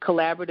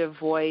collaborative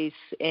voice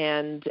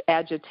and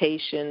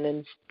agitation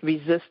and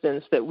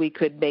resistance, that we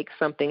could make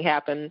something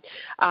happen.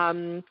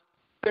 30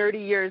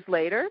 years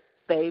later,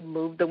 they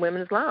moved the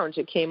Women's Lounge.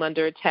 It came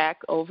under attack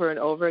over and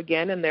over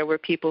again, and there were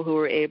people who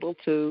were able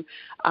to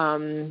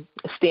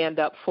stand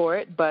up for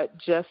it. But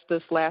just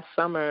this last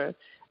summer,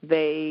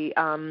 they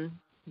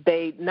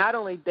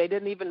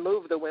didn't even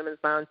move the Women's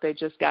Lounge, they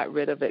just got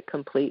rid of it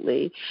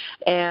completely.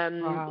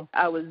 And wow.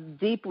 I was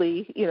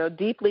deeply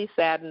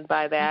saddened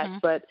by that,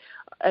 but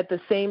at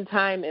the same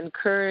time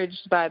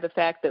encouraged by the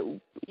fact that,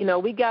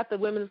 we got the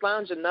Women's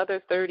Lounge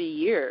another 30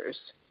 years,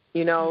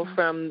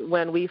 from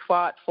when we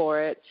fought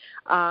for it.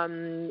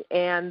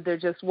 And there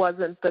just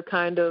wasn't the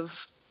kind of,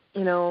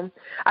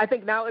 I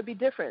think now it would be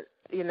different,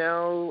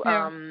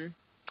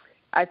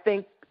 I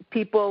think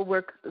people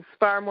were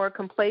far more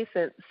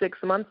complacent 6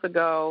 months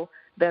ago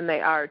than they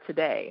are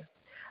today.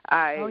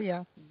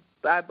 I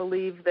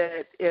believe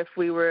that if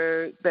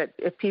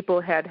people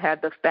had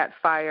that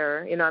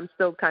fire, I'm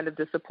still kind of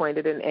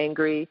disappointed and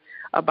angry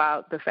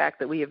about the fact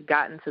that we have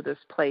gotten to this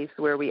place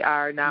where we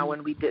are now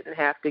when we didn't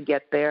have to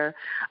get there.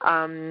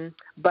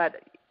 But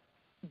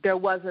there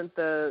wasn't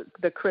the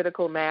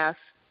critical mass,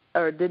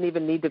 or it didn't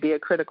even need to be a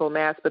critical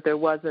mass, but there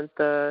wasn't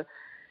there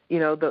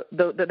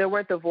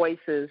weren't the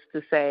voices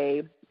to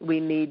say we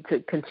need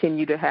to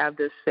continue to have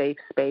this safe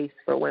space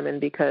for women,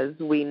 because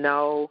we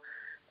know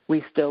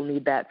we still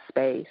need that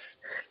space.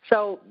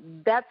 So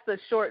that's the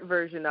short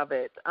version of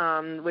it,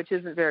 which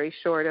isn't very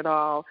short at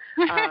all.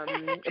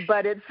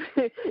 But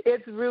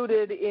it's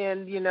rooted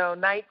in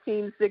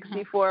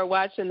 1964,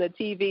 watching the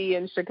TV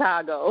in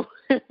Chicago,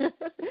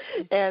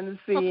 and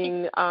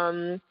seeing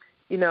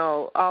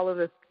all of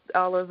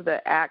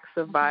the acts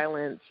of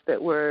violence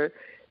that were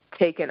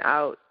taken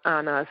out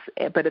on us,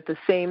 but at the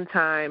same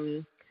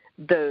time,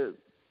 the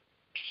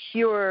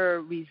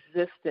pure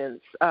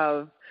resistance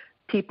of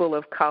people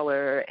of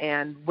color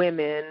and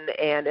women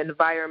and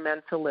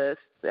environmentalists,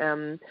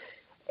 and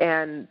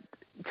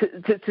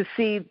to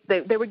see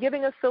they were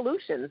giving us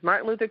solutions.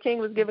 Martin Luther King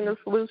was giving us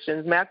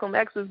solutions. Malcolm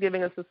X was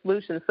giving us a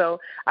solution. So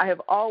I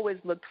have always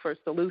looked for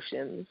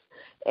solutions,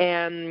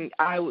 and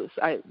I was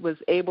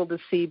able to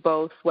see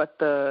both what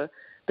the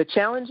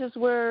challenges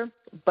were,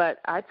 but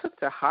I took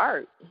to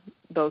heart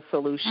those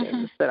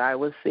solutions that I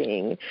was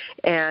seeing.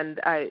 And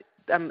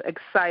I'm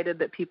excited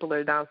that people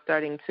are now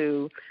starting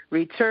to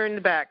return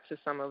back to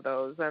some of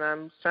those. And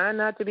I'm trying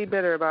not to be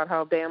bitter about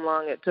how damn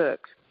long it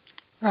took.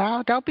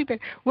 Well, don't be bitter.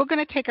 We're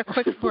going to take a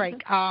quick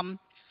break. Sure.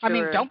 I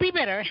mean, don't be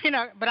bitter,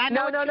 but I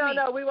know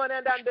No, we won't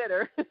end on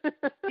bitter.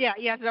 Yeah,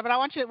 but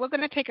we're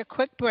going to take a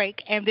quick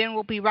break, and then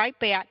we'll be right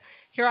back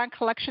here on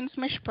Collections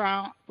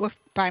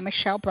by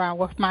Michelle Brown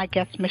with my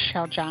guest,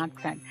 Michelle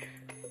Johnson.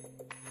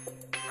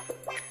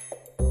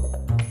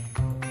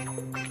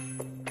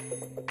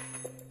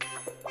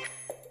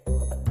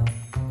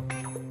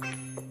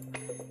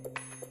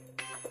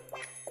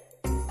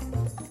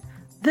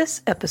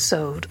 This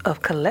episode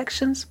of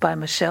Collections by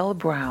Michelle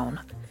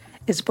Brown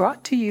is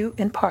brought to you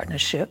in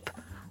partnership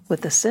with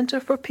the Center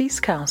for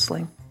Peace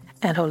Counseling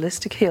and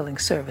Holistic Healing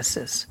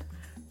Services,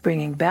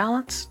 bringing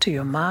balance to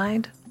your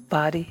mind,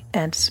 body,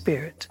 and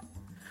spirit.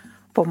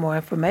 For more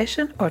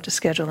information or to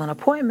schedule an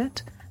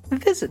appointment,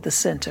 visit the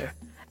center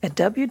at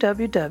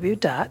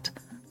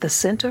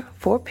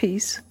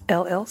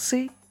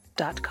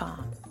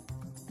www.thecenterforpeacellc.com.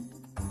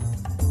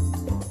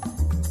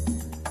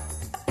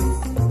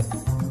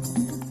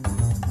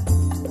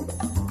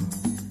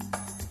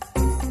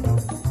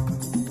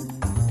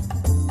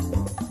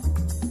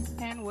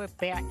 And we're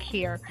back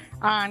here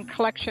on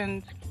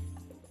Collections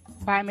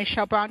by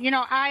Michelle Brown.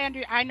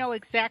 I know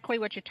exactly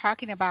what you're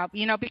talking about,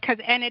 because,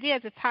 and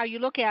it's how you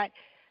look at,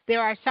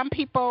 there are some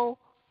people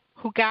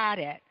who got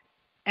it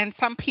and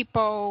some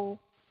people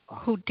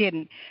who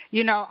didn't.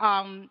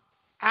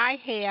 I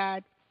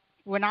had,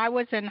 when I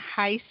was in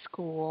high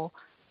school,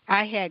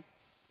 I had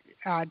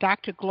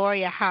Dr.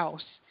 Gloria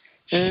House.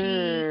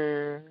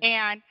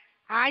 And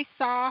I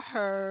saw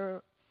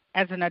her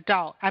as an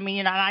adult. I mean,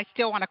 and I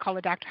still want to call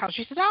her Dr. House.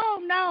 She said,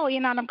 "Oh no,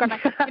 and I'm gonna,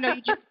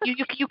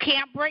 you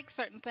can't break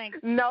certain things."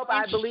 Nope,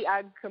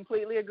 I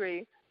completely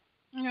agree.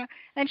 Yeah,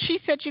 and she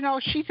said,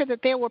 that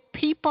there were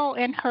people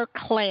in her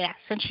class,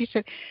 and she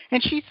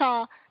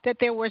saw that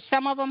there were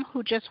some of them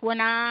who just went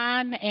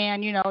on,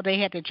 and they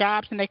had their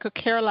jobs and they could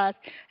care less.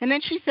 And then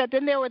she said,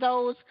 then there were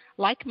those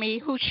like me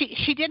who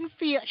she didn't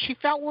feel, she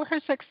felt were her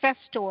success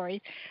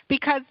stories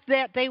because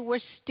that they were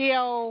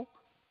still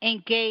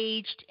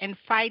engaged in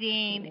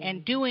fighting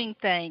and doing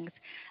things,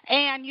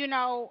 and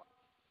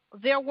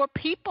there were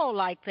people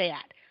like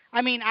that.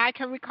 I mean, I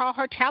can recall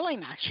her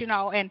telling us,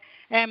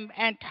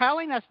 and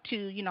telling us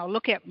to,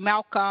 look at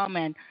Malcolm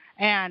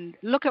and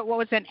look at what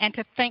was in, and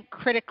to think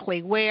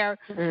critically, where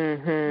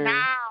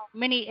now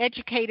many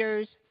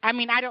educators, I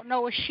mean, I don't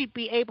know if she'd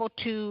be able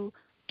to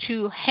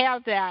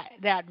have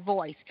that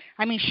voice.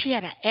 I mean, she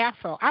had an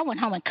afro. I went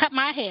home and cut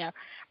my hair.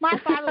 My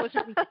father was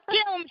trying to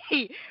kill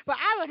me, but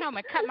I went home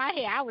and cut my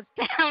hair. I was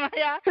down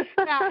there.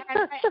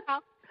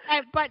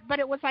 But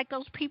it was like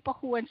those people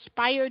who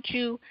inspired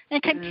you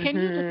and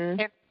continue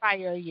to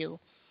inspire you.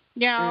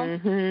 So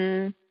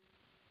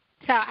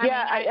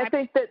I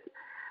think that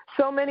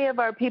so many of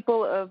our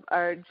people of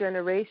our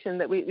generation,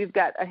 that we've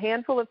got a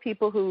handful of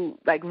people who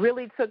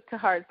really took to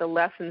heart the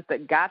lessons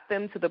that got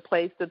them to the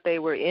place that they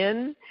were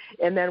in,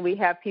 and then we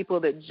have people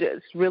that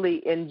just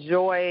really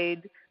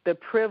enjoyed the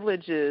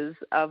privileges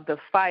of the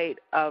fight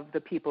of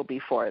the people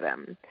before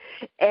them.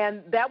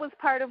 And that was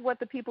part of what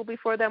the people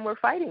before them were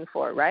fighting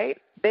for, right?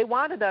 They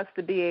wanted us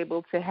to be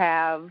able to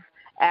have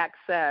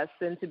access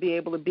and to be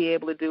able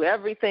to do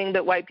everything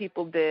that white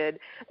people did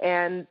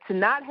and to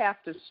not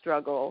have to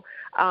struggle.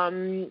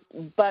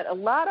 But a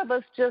lot of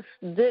us just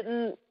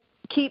didn't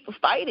keep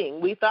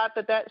fighting. We thought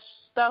that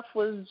stuff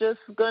was just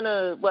going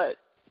to,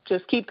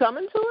 just keep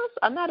coming to us?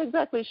 I'm not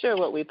exactly sure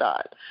what we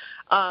thought.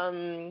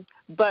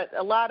 But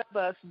a lot of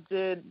us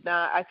did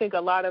not. I think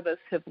a lot of us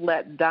have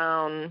let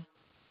down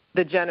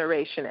the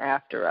generation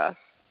after us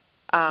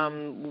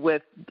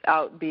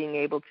without being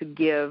able to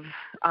give,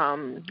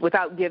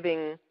 without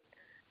giving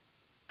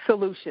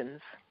solutions.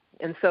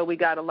 And so we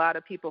got a lot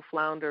of people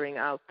floundering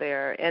out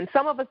there. And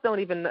some of us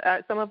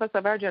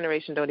of our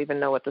generation don't even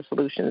know what the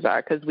solutions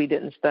are because we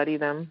didn't study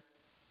them.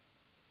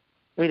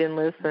 We didn't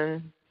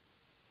listen.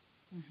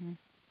 Mm-hmm.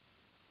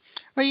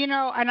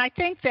 Well, and I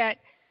think that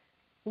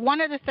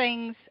one of the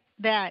things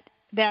that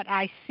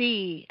I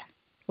see,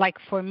 like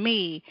for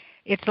me,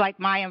 it's like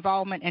my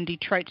involvement in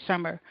Detroit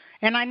Summer.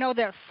 And I know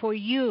that for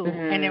you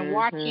and in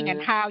watching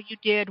and how you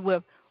did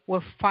with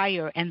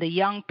fire and the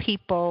young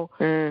people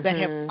that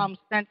have come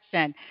since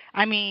then.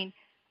 I mean,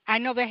 I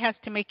know that has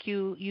to make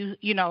you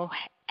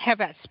have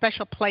that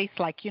special place,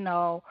 like,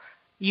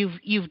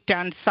 you've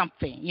done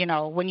something,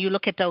 when you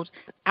look at those,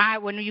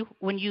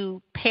 when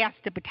you passed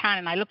the baton,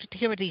 and I looked at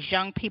here were these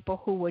young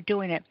people who were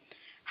doing it.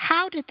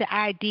 How did the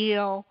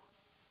ideal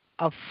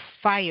of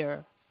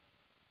fire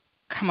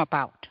come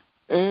about?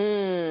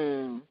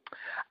 I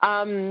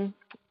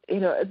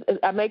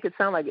make it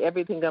sound like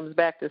everything comes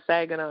back to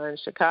Saginaw and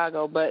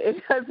Chicago, but it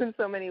does in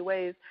so many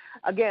ways.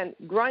 Again,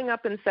 growing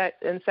up in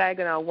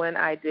Saginaw when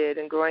I did,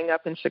 and growing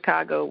up in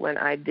Chicago when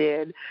I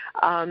did,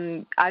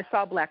 I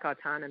saw Black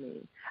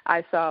autonomy.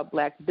 I saw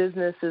Black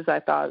businesses.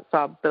 I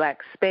saw Black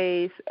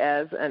space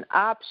as an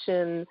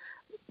option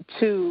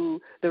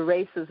to the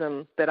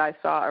racism that I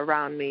saw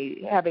around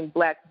me, having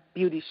Black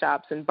beauty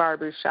shops and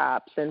barber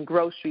shops and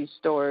grocery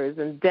stores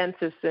and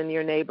dentists in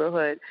your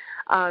neighborhood.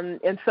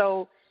 And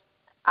so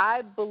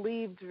I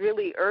believed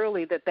really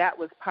early that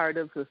was part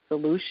of the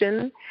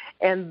solution.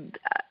 And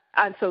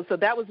so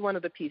that was one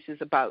of the pieces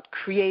about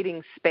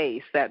creating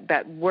space,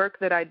 that work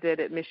that I did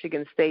at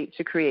Michigan State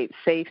to create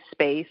safe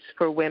space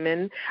for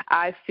women.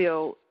 I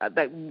feel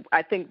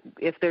I think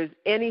if there's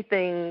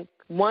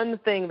one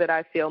thing that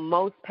I feel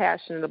most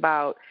passionate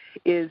about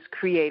is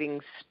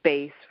creating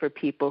space for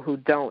people who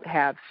don't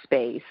have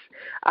space.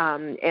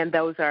 And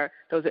those are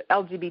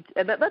LGBT,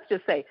 let's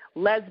just say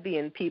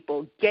lesbian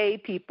people, gay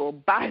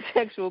people,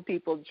 bisexual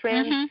people,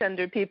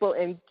 transgender people,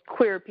 and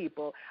queer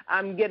people.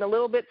 I'm getting a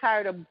little bit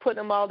tired of putting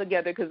them all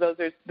together because those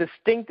are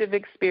distinctive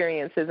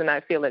experiences, and I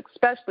feel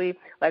especially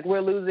like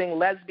we're losing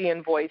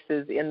lesbian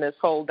voices in this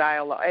whole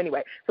dialogue.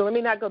 Anyway, so let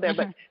me not go there.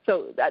 But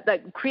so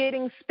that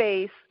creating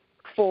space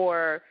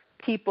for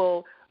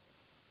people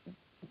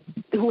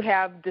who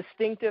have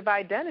distinctive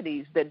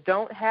identities that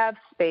don't have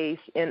space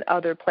in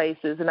other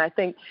places. And I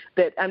think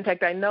that, in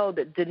fact, I know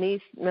that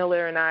Denise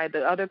Miller and I,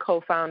 the other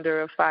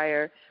co-founder of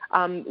FIRE,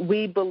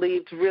 we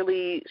believed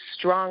really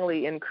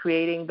strongly in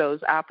creating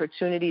those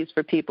opportunities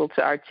for people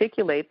to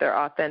articulate their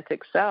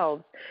authentic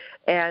selves.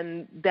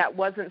 And that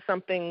wasn't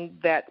something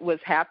that was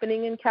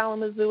happening in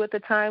Kalamazoo at the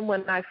time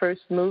when I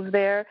first moved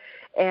there.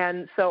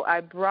 And so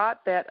I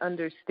brought that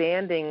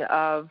understanding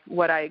of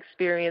what I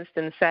experienced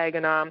in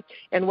Saginaw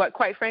and what,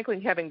 quite frankly,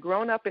 having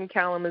grown up in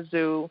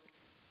Kalamazoo,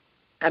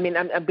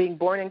 I'm being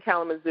born in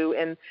Kalamazoo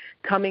and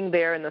coming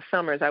there in the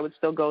summers. I would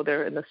still go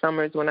there in the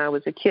summers when I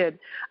was a kid.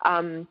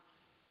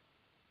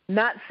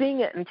 not seeing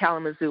it in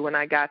Kalamazoo when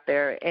I got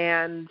there,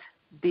 and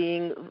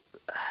being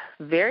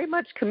very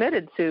much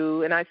committed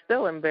to, and I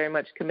still am very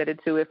much committed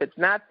to, if it's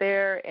not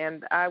there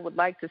and I would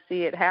like to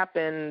see it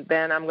happen,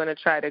 then I'm going to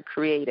try to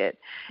create it.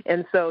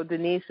 And so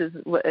Denise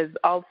is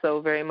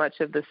also very much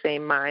of the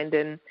same mind.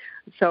 And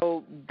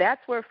so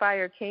that's where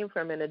Fire came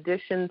from, in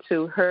addition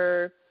to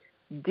her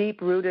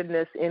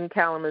deep-rootedness in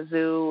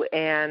Kalamazoo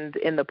and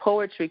in the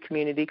poetry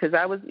community, because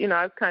I was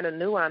kind of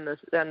new on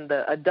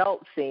the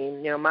adult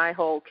scene. My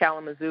whole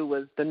Kalamazoo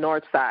was the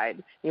north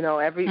side.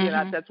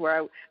 That's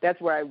where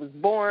I was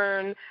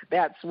born.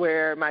 That's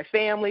where my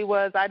family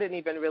was. I didn't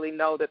even really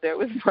know that there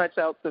was much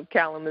else of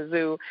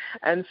Kalamazoo.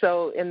 And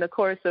so in the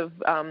course of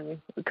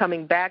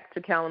coming back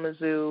to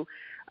Kalamazoo,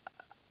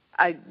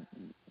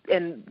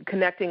 and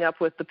connecting up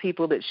with the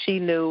people that she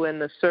knew in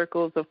the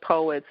circles of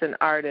poets and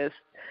artists,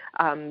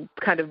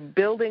 kind of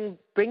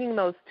bringing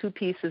those two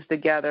pieces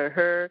together,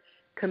 her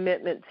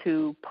commitment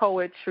to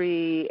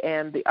poetry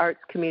and the arts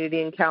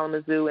community in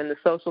Kalamazoo and the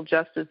social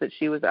justice that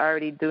she was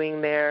already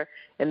doing there,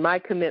 and my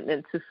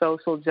commitment to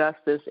social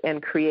justice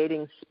and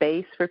creating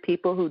space for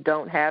people who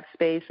don't have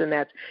space, and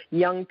that's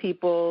young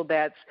people,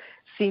 that's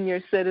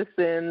senior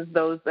citizens,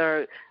 those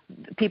are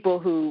people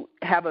who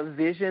have a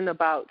vision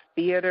about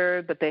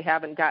theater but they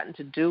haven't gotten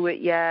to do it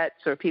yet,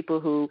 or people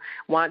who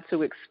want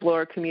to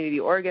explore community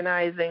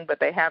organizing but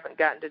they haven't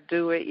gotten to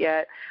do it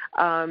yet,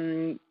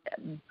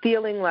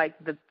 feeling like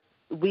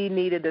we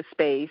needed a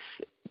space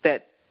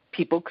that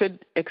people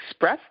could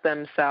express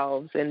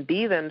themselves and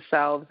be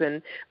themselves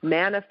and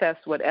manifest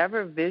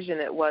whatever vision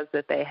it was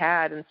that they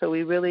had. And so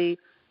we really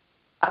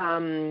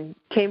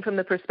came from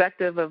the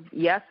perspective of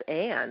yes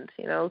and,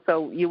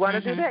 so you want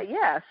to do that?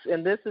 Yes,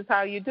 and this is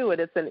how you do it.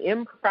 It's an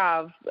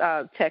improv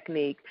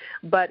technique,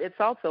 but it's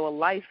also a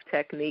life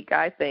technique,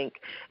 I think.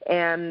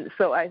 And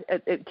so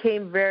it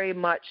came very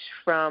much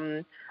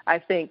from, I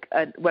think,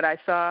 what I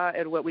saw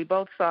and what we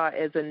both saw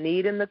as a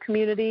need in the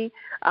community,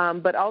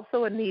 but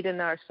also a need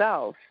in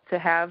ourselves to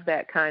have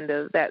that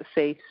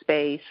safe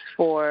space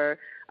for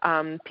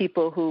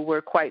people who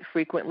were quite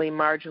frequently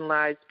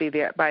marginalized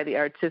by the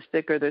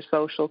artistic or the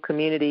social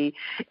community,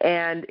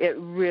 and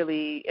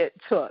it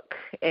took.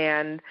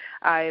 And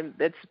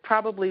it's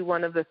probably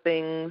one of the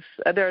things.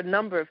 There are a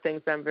number of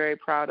things I'm very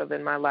proud of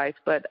in my life,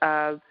 but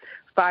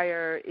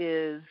Fire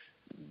is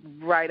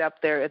right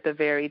up there at the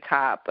very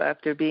top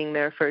after being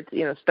there for,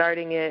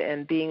 starting it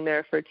and being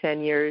there for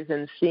 10 years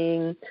and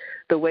seeing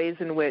the ways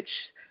in which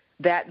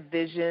that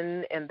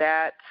vision and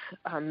that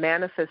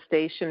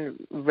manifestation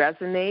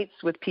resonates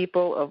with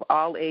people of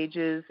all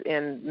ages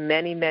and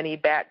many, many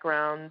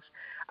backgrounds.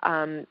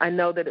 I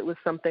know that it was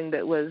something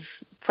that was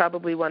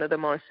probably one of the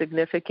more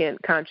significant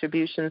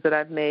contributions that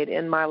I've made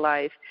in my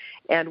life.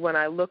 And when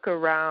I look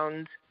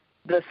around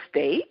the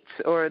state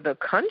or the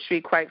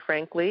country, quite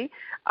frankly,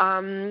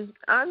 I'm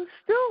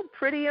still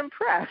pretty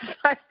impressed.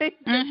 I think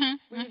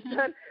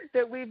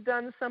that we've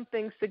done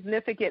something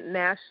significant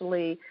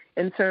nationally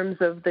in terms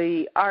of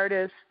the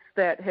artists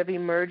that have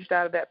emerged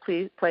out of that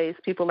place,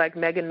 people like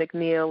Megan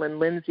McNeil and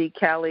Lindsay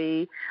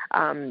Kelly,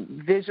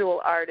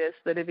 visual artists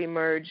that have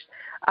emerged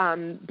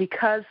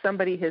because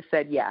somebody has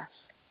said yes.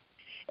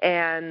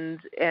 And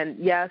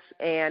yes,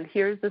 and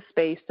here's the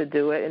space to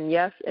do it, and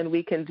yes, and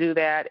we can do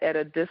that at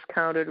a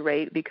discounted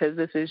rate because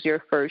this is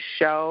your first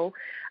show.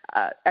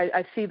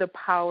 I see the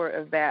power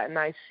of that, and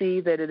I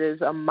see that it is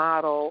a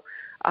model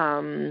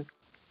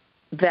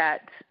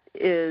that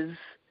is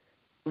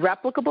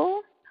replicable,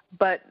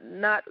 but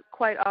not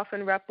quite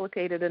often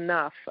replicated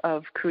enough,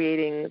 of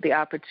creating the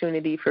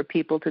opportunity for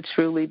people to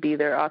truly be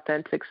their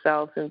authentic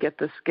selves and get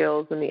the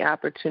skills and the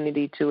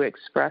opportunity to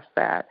express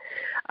that.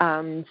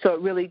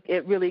 So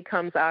it really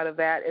comes out of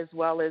that, as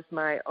well as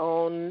my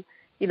own,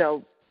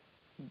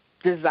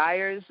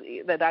 desires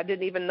that I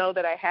didn't even know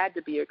that I had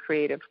to be a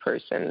creative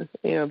person.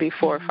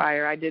 Before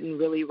Fire, I didn't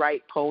really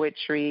write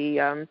poetry.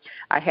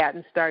 I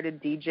hadn't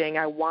started DJing.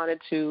 I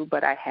wanted to,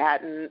 but I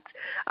hadn't.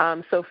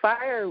 So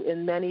Fire,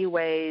 in many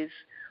ways,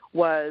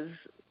 was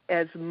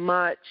as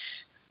much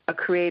a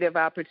creative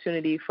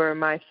opportunity for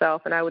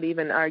myself, and I would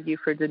even argue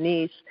for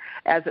Denise,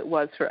 as it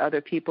was for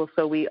other people.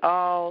 So we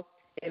all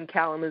in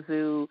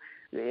Kalamazoo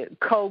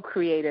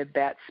co-created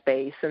that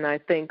space, and I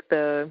think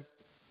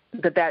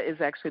that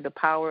is actually the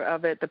power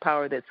of it, the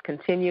power that's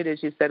continued.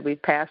 As you said,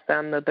 we've passed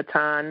on the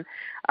baton.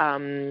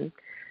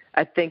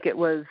 I think it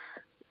was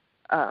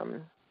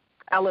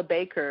Ella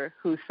Baker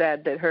who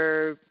said that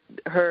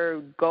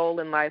her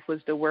goal in life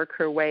was to work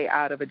her way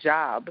out of a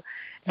job,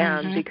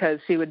 because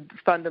she would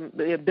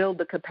build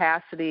the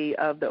capacity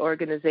of the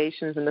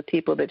organizations and the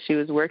people that she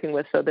was working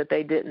with so that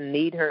they didn't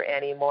need her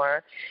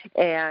anymore.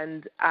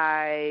 And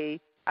I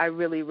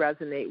really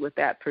resonate with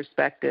that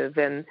perspective.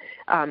 And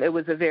it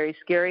was a very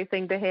scary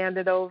thing to hand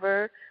it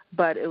over,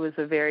 but it was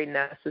a very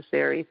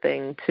necessary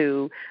thing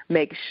to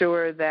make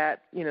sure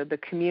that, the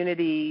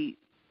community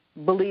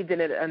believed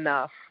in it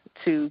enough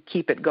to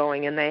keep it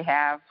going, and they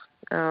have.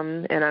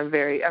 And I'm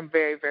very,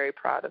 very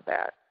proud of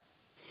that.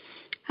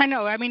 I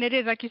know. I mean, it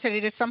is, like you said,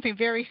 it is something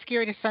very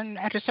scary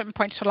at a certain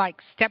point to,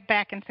 step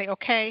back and say,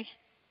 okay,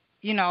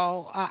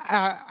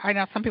 I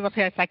know some people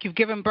say it's like you've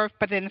given birth,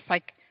 but then it's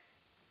like,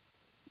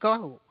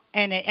 go.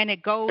 And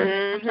it goes and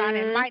it comes out.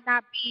 It might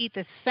not be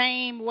the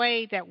same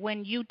way that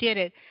when you did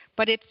it,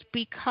 but it's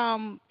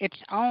become its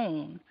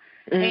own.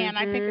 And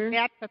I think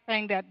that's the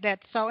thing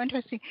that's so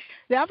interesting.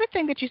 The other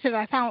thing that you said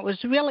I found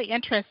was really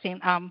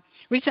interesting.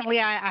 Recently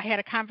I had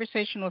a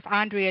conversation with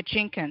Andrea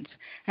Jenkins.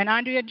 And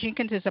Andrea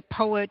Jenkins is a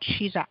poet.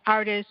 She's an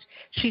artist.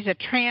 She's a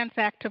trans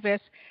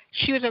activist.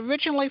 She was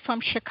originally from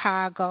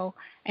Chicago,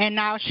 and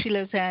now she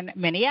lives in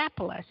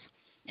Minneapolis.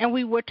 And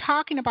we were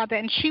talking about that,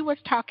 and she was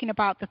talking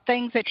about the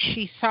things that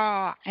she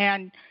saw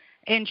in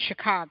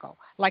Chicago.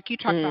 Like you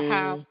talked about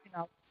how,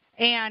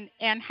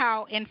 and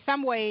how in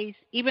some ways,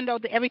 even though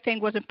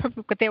everything wasn't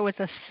perfect, but there was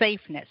a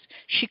safeness.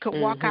 She could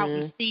walk out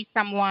and see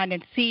someone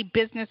and see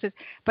businesses.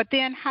 But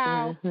then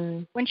how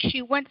when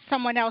she went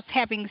someone else,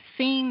 having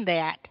seen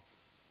that,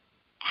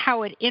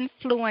 how it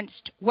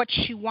influenced what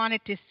she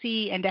wanted to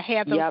see and to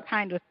have those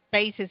kind of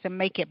spaces and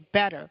make it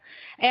better.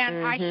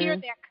 And I hear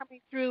that coming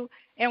through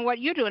in what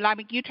you do. I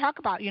mean, you talk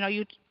about,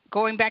 you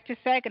going back to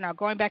Saginaw,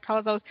 going back to all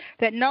of those,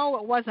 that no,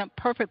 it wasn't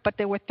perfect, but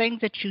there were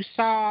things that you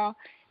saw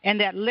and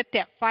that lit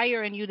that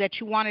fire in you that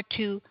you wanted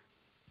to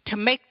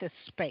make the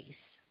space.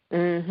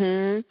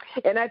 And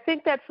I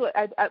think that's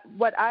as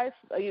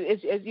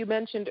you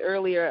mentioned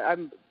earlier,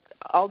 I'm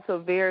also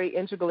very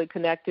integrally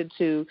connected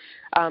to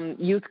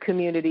youth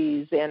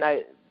communities, and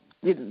I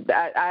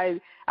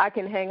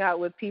can hang out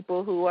with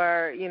people who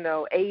are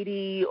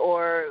 80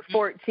 or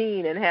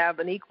 14 and have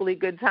an equally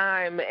good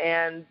time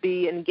and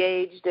be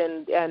engaged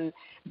and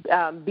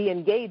be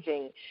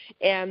engaging.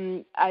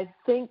 And I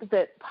think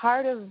that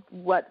part of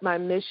what my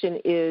mission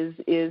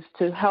is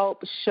to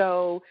help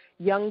show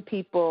young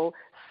people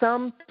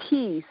some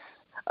piece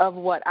of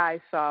what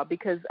I saw,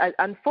 because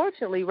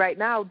unfortunately right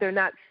now they're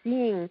not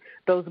seeing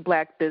those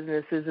black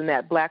businesses and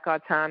that black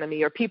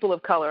autonomy or people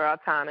of color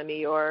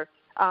autonomy, or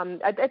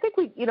I think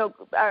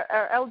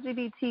our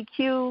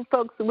LGBTQ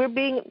folks,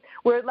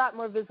 we're a lot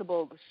more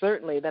visible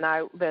certainly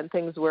than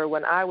things were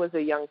when I was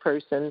a young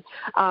person.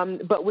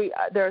 But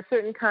there are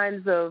certain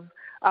kinds of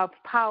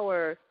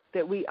power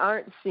that we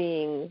aren't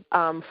seeing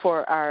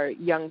for our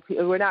young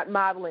people. We're not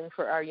modeling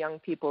for our young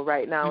people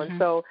right now. And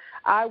so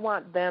I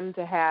want them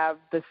to have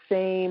the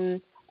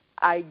same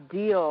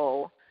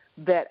ideal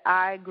that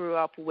I grew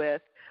up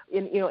with.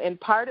 In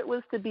part it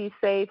was to be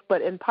safe,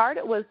 but in part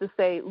it was to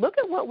say, look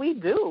at what we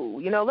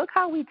do. Look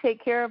how we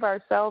take care of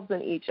ourselves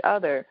and each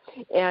other.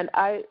 And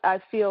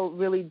I feel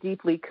really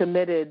deeply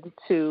committed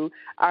to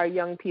our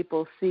young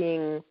people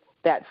seeing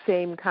that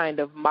same kind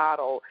of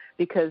model,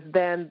 because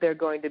then they're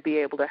going to be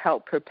able to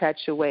help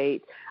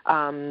perpetuate,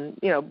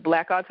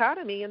 black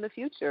autonomy in the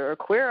future, or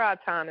queer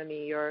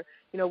autonomy, or,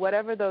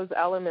 whatever those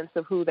elements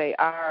of who they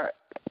are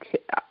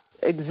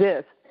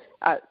exist,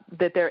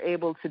 that they're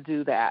able to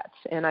do that.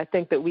 And I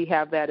think that we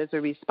have that as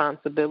a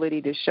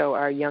responsibility to show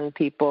our young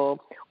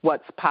people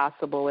what's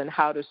possible and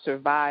how to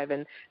survive,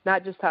 and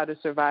not just how to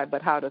survive,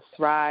 but how to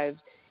thrive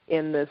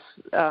in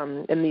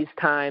these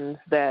times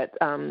that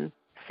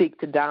seek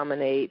to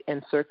dominate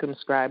and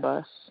circumscribe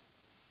us.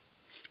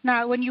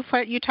 Now, when you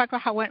talk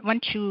about how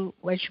once you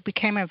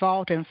became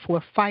involved in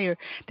for fire,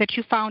 that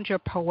you found your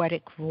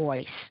poetic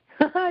voice.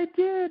 I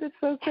did. It's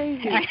so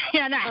crazy.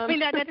 Yeah, no, I mean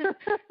that is,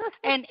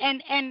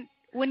 and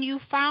when you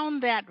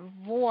found that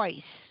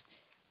voice,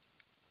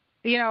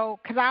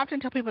 because I often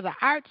tell people the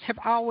arts have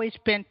always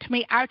been, to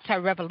me, arts are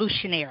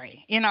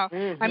revolutionary.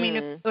 I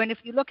mean, if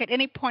you look at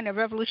any point of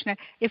revolutionary,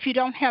 if you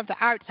don't have the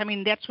arts, I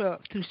mean, that's where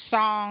through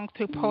song,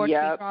 through poetry,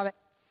 all that.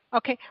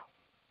 Okay,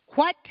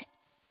 what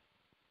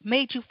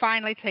made you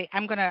finally say,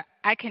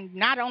 I can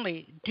not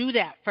only do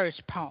that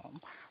first poem,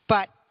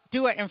 but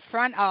do it in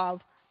front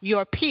of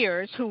your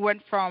peers who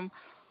went from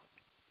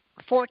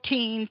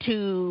 14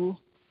 to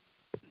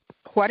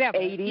whatever,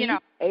 80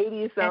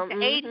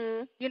 something,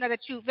 80,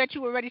 that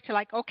you were ready to,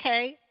 like,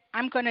 okay,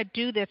 I'm going to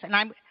do this, and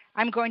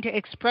I'm going to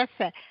express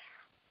that.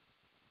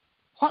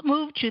 What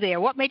moved you there?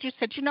 What made you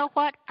say, you know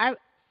what, I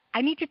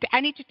need to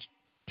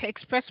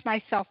express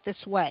myself this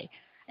way?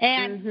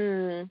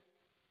 And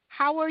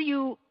how are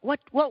you?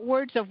 What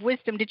words of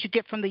wisdom did you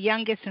get from the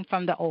youngest and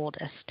from the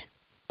oldest?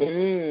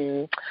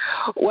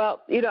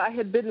 Well, I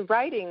had been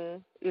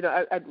writing.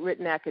 I'd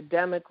written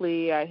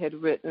academically. I had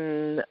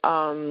written,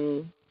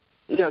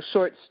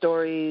 short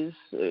stories,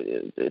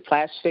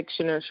 flash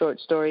fiction or short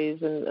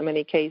stories in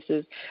many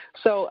cases.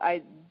 So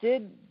I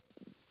did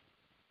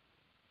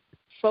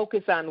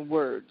focus on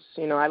words.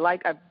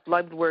 I've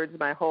loved words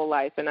my whole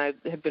life, and I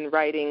have been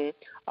writing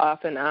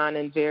off and on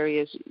in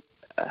various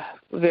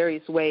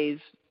ways,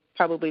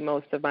 probably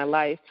most of my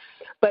life.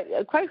 But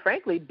quite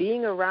frankly,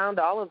 being around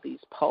all of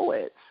these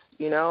poets,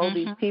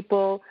 these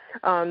people,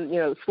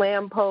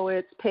 slam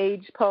poets,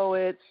 page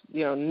poets,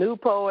 new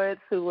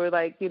poets who were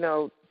like,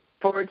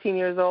 14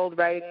 years old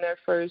writing their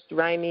first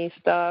rhymey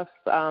stuff,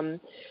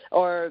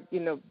 or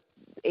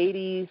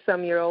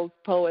 80-some-year-old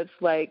poets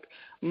like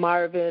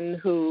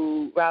Marvin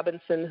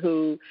Robinson,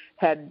 who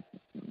had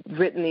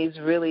written these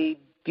really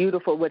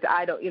beautiful, which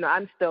I don't,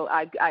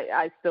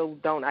 I still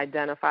don't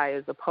identify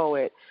as a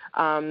poet,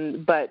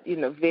 but,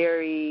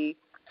 very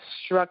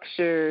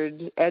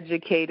structured,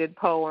 educated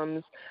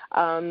poems.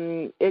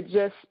 It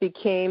just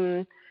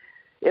became,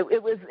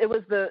 it was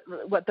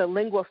the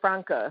lingua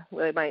franca,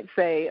 they might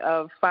say,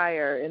 of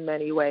fire in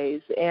many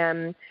ways.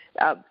 And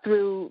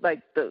through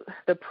like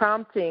the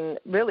prompting,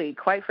 really,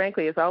 quite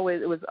frankly, it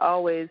was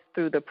always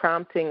through the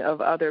prompting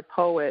of other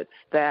poets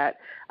that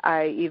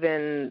I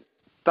even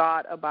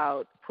thought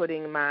about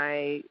putting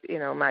my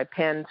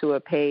pen to a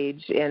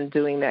page and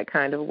doing that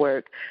kind of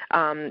work.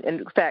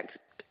 In fact,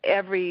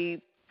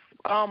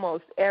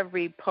 almost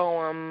every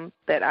poem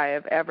that I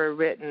have ever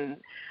written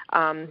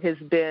has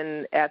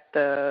been at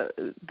the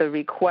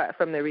request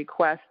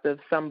of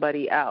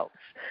somebody else.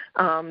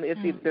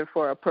 It's either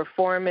for a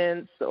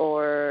performance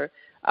or,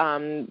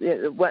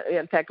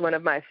 in fact, one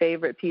of my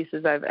favorite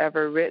pieces I've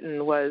ever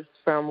written was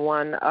from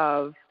one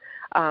of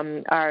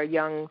our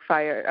young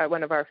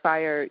one of our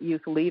fire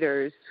youth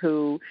leaders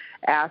who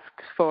asked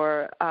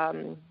for,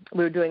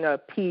 we were doing a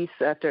piece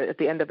at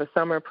the end of a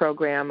summer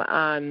program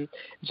on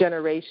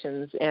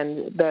generations,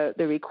 and the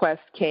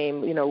request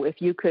came, if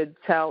you could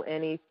tell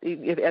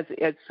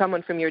as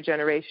someone from your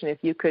generation, if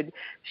you could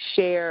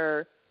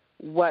share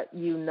what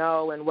you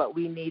know and what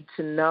we need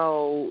to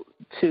know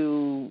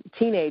to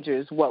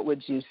teenagers, what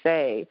would you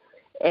say?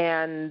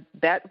 And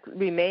that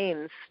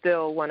remains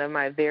still one of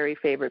my very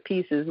favorite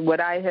pieces.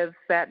 Would I have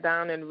sat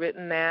down and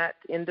written that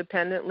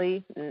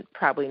independently?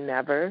 Probably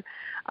never.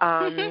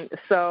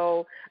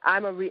 So I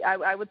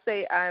would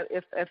say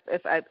if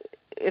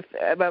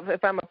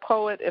I'm a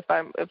poet,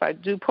 if I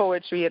do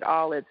poetry at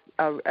all,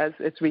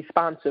 it's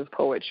responsive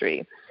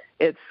poetry.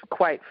 It's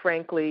quite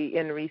frankly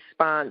in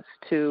response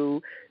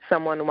to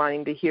someone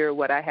wanting to hear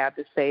what I have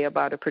to say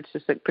about a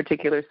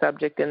particular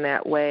subject in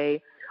that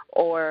way,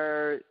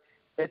 or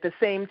at the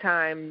same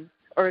time,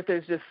 or if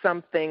there's just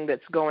something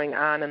that's going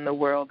on in the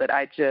world that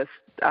I just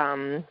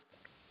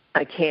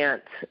I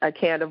can't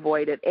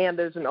avoid it, and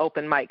there's an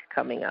open mic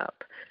coming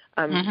up.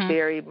 I'm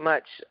very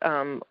much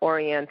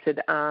oriented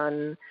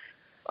on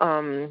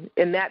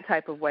in that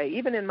type of way.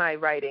 Even in my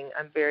writing,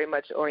 I'm very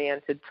much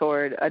oriented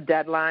toward a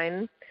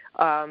deadline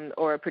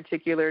or a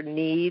particular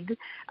need.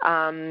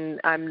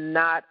 I'm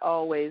not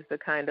always the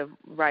kind of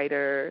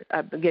writer,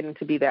 I'm getting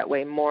to be that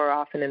way more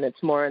often, and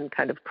it's more in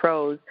kind of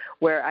prose,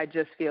 where I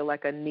just feel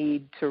like a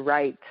need to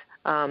write.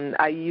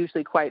 I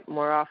usually quite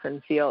more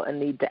often feel a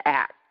need to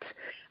act.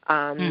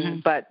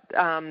 But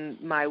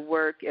my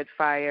work at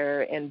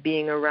Fire and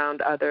being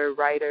around other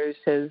writers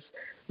has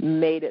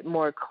made it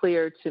more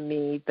clear to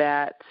me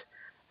that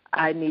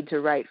I need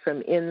to write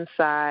from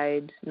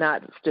inside,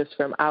 not just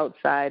from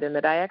outside, and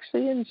that I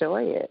actually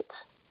enjoy it.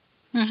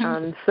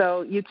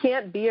 So you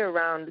can't be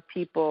around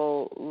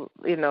people,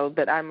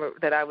 that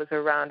I was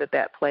around at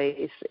that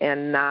place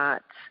and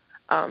not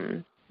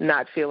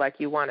feel like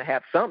you want to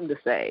have something to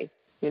say,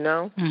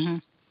 No,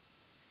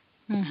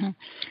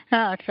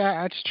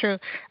 that's true.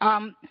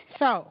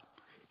 So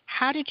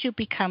how did you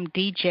become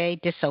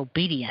DJ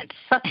Disobedience?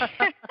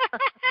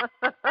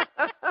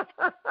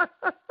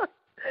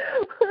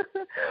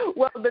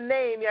 Well, the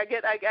name,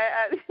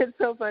 it's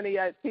so funny.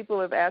 People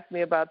have asked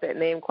me about that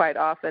name quite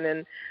often,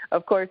 and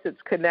of course,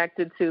 it's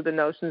connected to the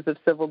notions of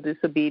civil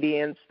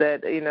disobedience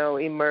that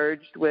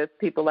emerged with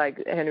people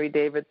like Henry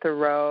David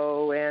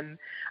Thoreau and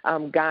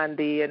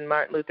Gandhi and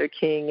Martin Luther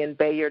King and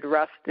Bayard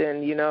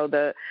Rustin.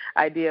 The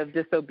idea of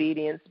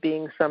disobedience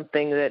being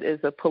something that is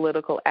a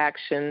political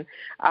action.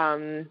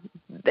 That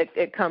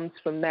it comes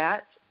from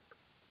that.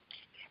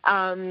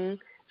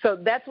 So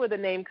that's where the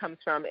name comes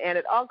from. And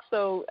it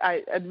also,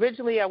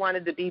 originally I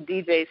wanted to be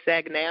DJ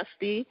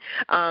Sagnasty,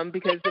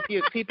 because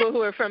people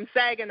who are from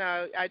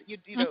Saginaw,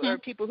 or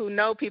people who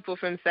know people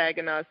from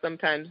Saginaw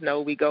sometimes know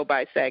we go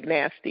by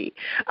Sagnasty.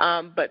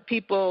 But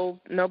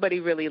nobody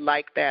really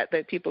liked that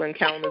people in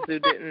Kalamazoo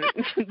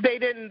they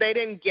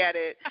didn't get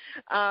it.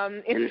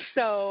 And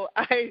so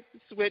I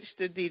switched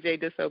to DJ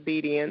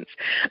Disobedience.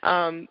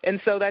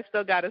 And so I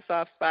still got a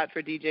soft spot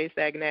for DJ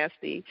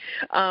Sagnasty.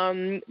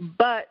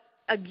 But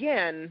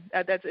again,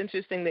 that's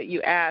interesting that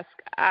you ask.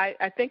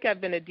 I think I've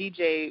been a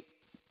DJ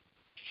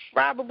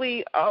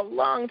probably a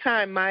long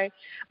time. My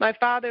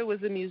father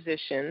was a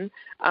musician.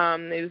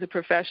 He was a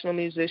professional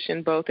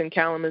musician both in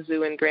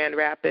Kalamazoo and Grand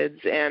Rapids,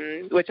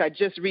 and which I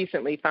just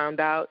recently found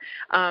out.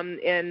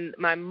 And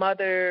my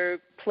mother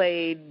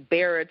played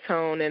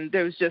baritone, and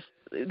there was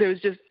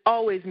just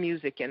always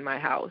music in my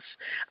house.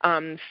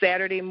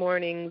 Saturday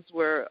mornings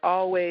were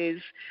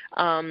always,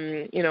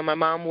 my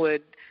mom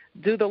would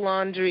do the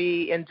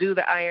laundry and do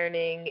the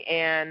ironing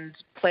and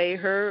play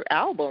her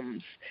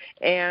albums.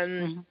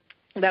 And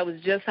that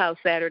was just how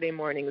Saturday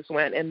mornings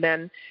went. And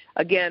then,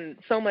 again,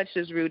 so much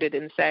is rooted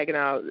in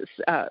Saginaw.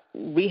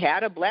 We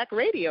had a black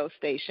radio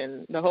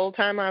station the whole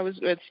time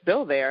it's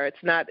still there.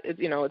 It's not,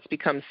 it's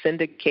become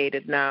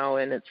syndicated now,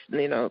 and it's,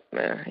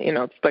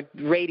 it's like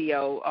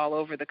radio all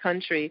over the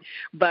country.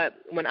 But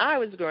when I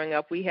was growing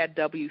up, we had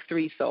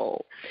W3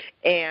 Soul,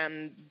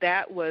 and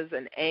that was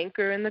an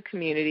anchor in the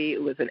community.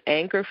 It was an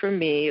anchor for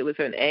me. It was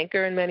an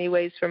anchor in many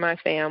ways for my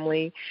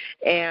family.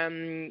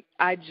 And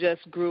I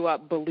just grew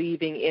up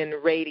believing in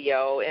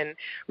radio, and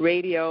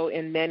radio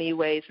in many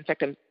ways. In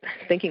fact, I'm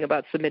thinking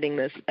about submitting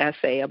this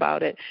essay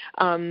about it.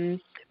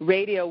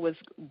 Radio was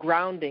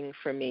grounding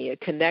for me.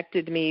 It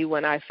connected me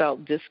when I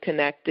felt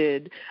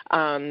disconnected,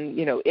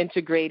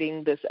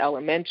 integrating this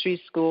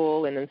elementary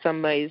school, and in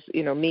some ways,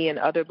 me and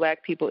other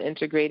black people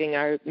integrating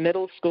our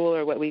middle school,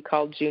 or what we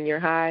call junior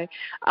high,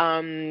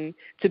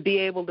 to be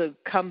able to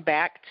come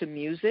back to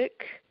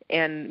music,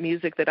 and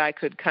music that I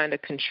could kind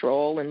of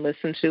control and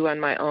listen to on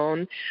my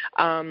own.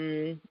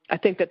 I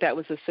think that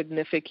was a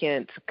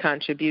significant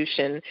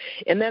contribution.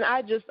 And then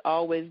I just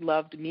always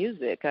loved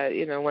music.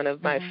 One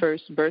of my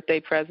first birthday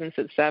presents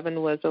at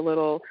 7 was a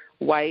little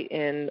white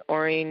and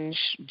orange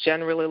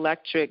General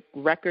Electric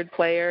record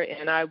player,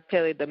 and I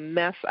played the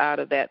mess out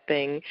of that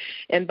thing.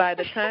 And by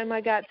the time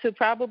I got to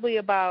probably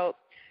about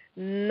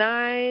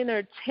 9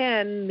 or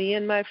 10, me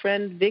and my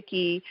friend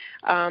Vicky,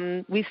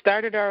 we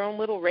started our own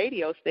little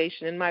radio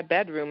station in my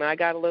bedroom. I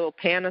got a little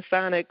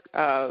Panasonic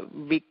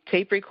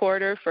tape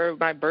recorder for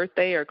my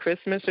birthday or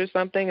Christmas or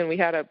something, and we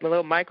had a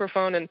little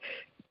microphone, and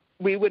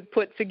we would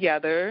put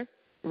together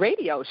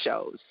radio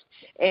shows.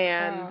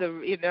 And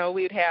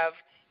we'd have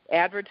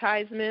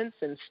advertisements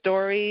and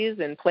stories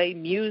and play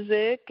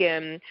music,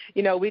 and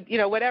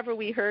whatever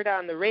we heard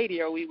on the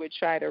radio we would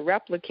try to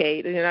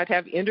replicate. And I'd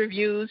have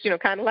interviews,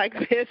 kind of like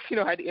this.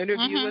 I'd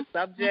interview a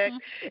subject,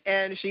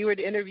 and she would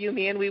interview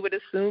me, and we would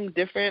assume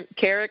different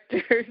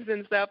characters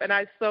and stuff. And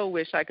I so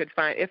wish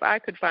if I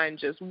could find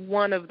just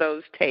one of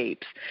those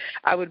tapes,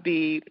 I would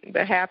be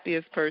the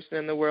happiest person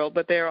in the world,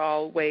 but they're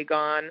all way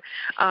gone.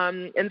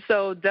 And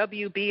so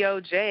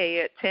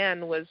WBOJ at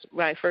 10 was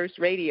my first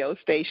radio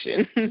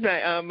station,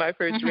 my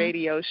first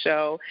radio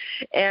show.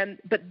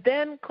 But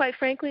then, quite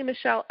frankly,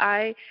 Michelle,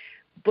 I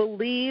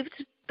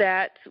believed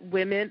that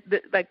women,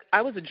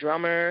 I was a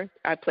drummer,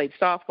 I played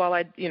softball,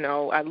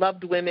 I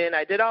loved women,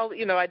 I did all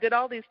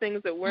these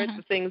things that weren't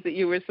the things that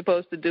you were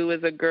supposed to do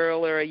as a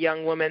girl or a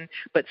young woman.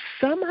 But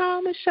somehow,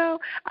 Michelle,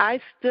 I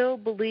still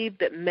believed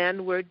that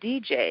men were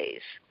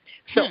DJs.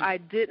 So I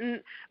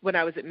didn't, when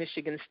I was at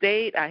Michigan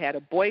State, I had a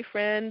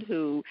boyfriend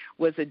who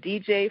was a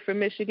DJ for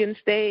Michigan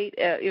State,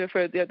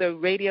 for the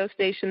radio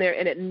station there,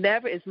 and it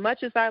never, as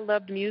much as I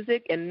loved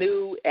music and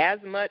knew as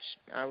much,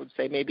 I would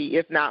say maybe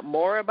if not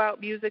more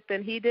about music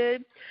than he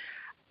did,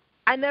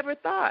 I never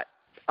thought,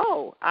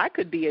 oh, I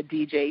could be a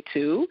DJ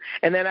too.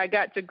 And then I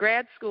got to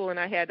grad school, and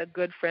I had a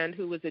good friend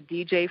who was a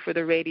DJ for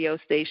the radio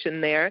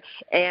station there,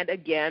 and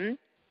again,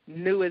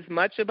 knew as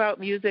much about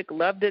music,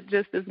 loved it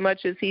just as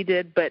much as he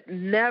did, but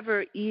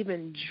never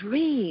even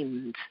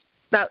dreamed.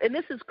 Now, and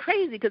this is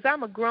crazy because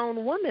I'm a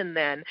grown woman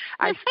then.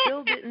 I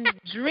still didn't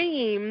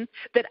dream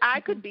that I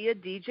could be a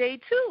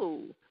DJ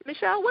too.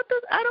 Michelle,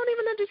 I don't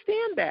even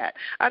understand that.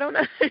 I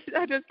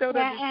just don't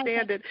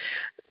understand it.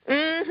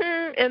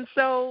 And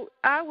so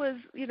I was,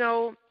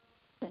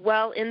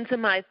 well into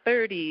my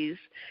 30s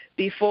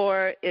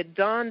before it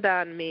dawned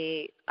on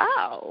me,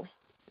 oh,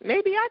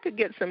 maybe I could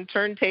get some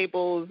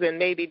turntables and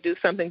maybe do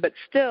something, but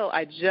still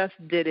I just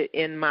did it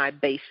in my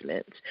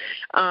basement.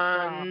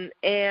 And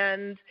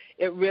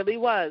it really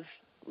was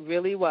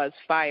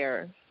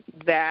fire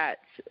that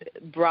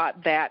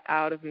brought that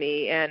out of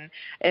me. And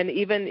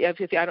even if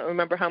I don't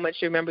remember how much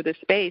you remember the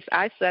space,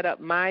 I set up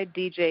my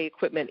DJ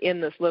equipment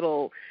in this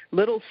little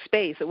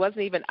space. It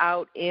wasn't even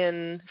out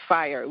in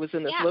fire. It was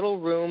in this little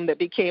room that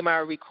became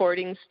our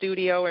recording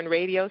studio and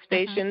radio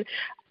station.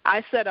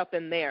 I set up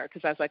in there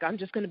because I was like, I'm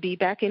just going to be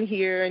back in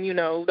here, and,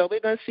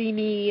 nobody's going to see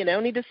me, and they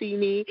don't need to see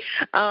me.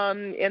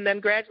 And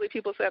then gradually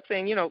people started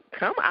saying,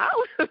 come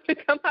out,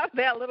 come out of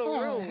that little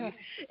room.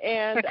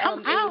 And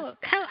come out.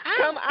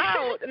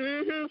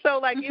 So,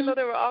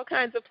 there were all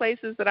kinds of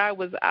places that I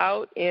was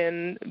out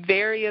in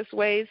various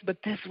ways, but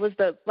this was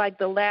the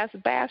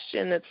last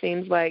bastion, it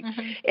seems like.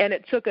 And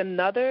it took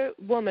another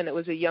woman. It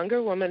was a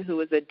younger woman who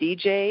was a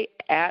DJ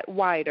at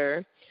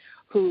WIDR,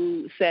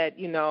 who said,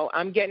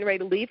 I'm getting ready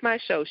to leave my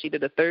show. She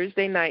did a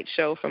Thursday night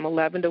show from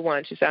 11 to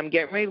 1. She said, I'm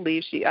getting ready to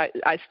leave.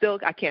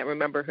 I can't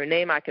remember her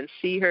name. I can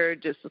see her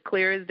just as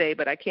clear as day,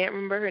 but I can't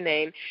remember her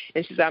name.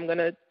 And she said, I'm going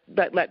to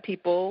let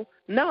people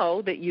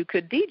know that you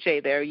could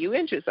DJ there. Are you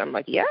interested? I'm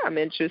like, yeah, I'm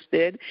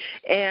interested.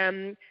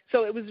 And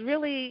so it was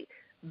really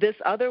this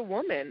other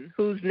woman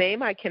whose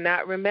name I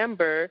cannot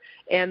remember,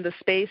 and the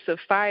space of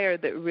fire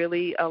that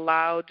really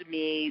allowed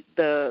me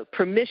the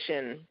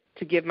permission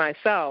to give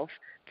myself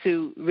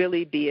to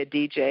really be a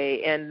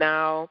DJ. And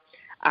now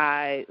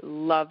I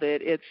love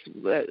it. It's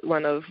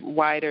one of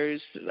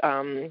WIDR's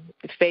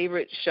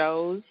favorite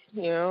shows,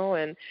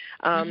 and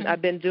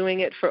I've been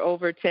doing it for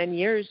over 10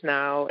 years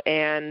now,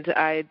 and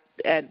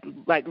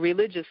like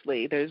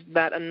religiously. There's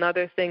not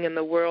another thing in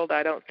the world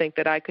I don't think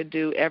that I could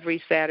do every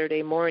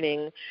Saturday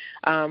morning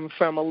from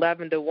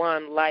 11 to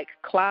 1 like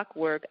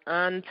clockwork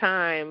on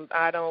time.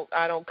 I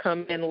don't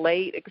come in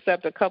late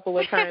except a couple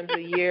of times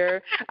a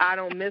year. I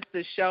don't miss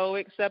the show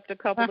except a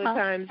couple of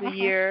times a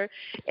year.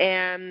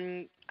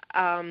 And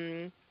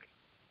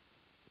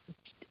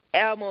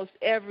almost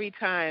every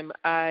time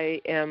I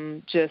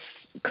am just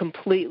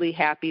completely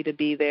happy to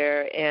be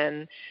there,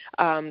 and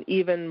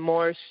even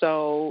more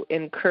so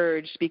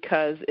encouraged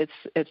because it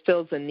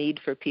fills a need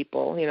for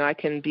people. I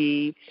can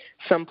be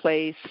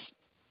someplace,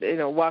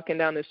 walking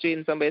down the street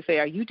and somebody say,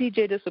 "Are you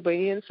DJ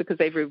Disobedience?" Because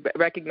they've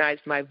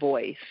recognized my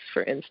voice,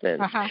 for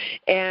instance.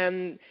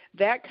 And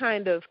that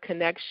kind of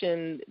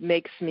connection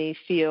makes me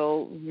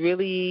feel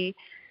really,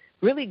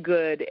 really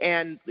good,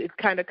 and it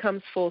kind of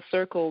comes full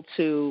circle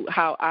to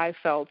how I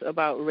felt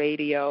about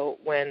radio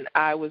when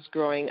I was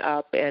growing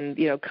up and,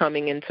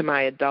 coming into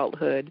my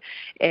adulthood.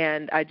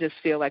 And I just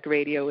feel like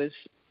radio is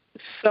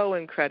so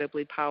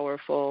incredibly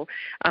powerful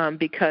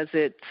because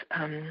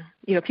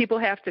people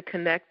have to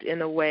connect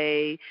in a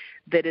way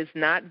that is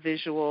not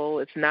visual.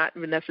 It's not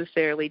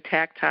necessarily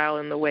tactile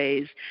in the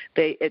ways.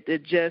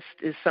 It just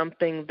is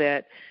something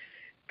that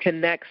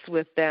connects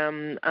with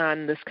them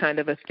on this kind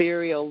of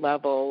ethereal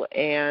level.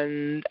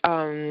 And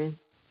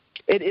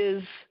it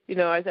is,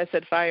 as I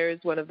said, fire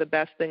is one of the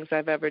best things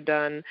I've ever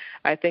done.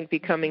 I think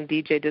becoming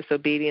DJ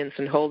Disobedience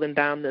and holding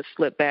down this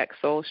Slip Back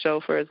Soul show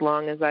for as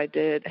long as I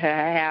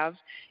have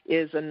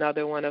is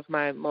another one of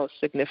my most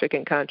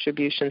significant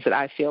contributions that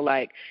I feel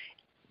like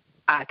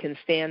I can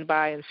stand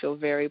by and feel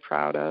very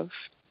proud of.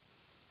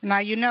 Now,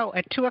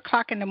 at 2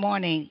 o'clock in the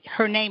morning,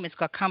 her name is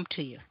going to come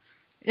to you.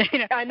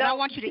 I know. I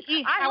want you to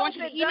email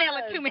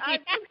it to me. I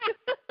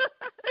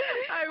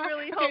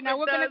really hope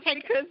now it does.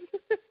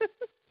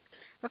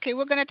 Okay,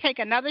 we're going to take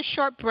another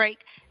short break,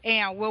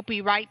 and we'll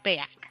be right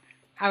back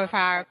with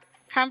our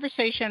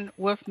conversation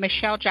with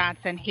Michelle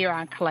Johnson here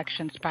on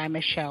Collections by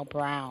Michelle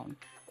Brown.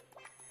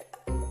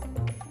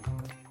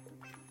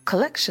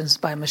 Collections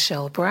by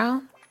Michelle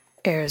Brown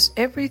airs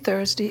every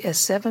Thursday at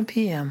 7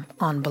 p.m.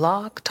 on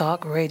Blog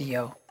Talk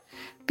Radio.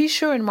 Be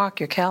sure and mark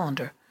your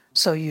calendar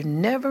so you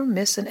never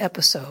miss an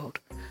episode.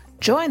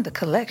 Join the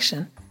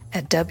collection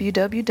at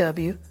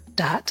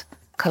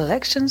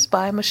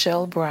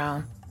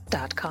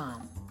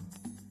www.collectionsbymichellebrown.com.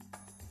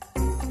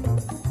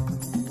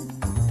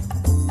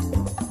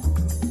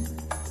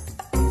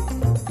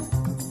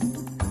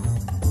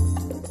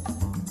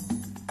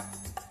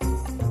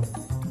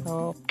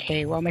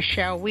 Okay, well,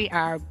 Michelle, we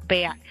are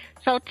back.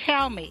 So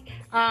tell me,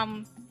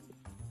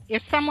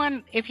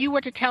 if you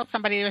were to tell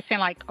somebody, they were saying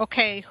like,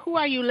 okay, who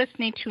are you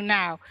listening to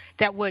now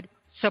that would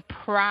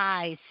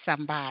surprise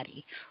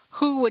somebody?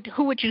 Who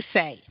would you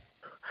say?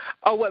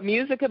 Oh, what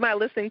music am I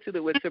listening to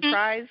that would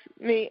surprise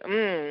me?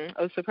 It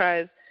would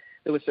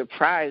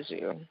surprise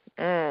you.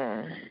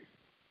 That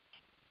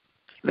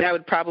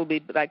would probably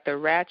be like the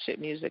ratchet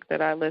music that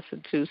I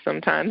listen to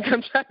sometimes.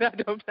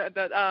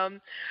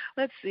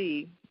 Let's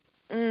see.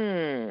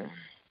 Oh,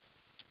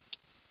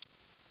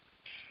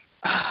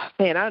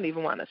 man, I don't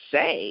even want to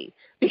say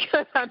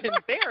because I'm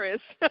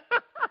embarrassed. Because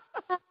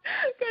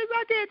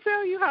I can't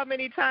tell you how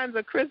many times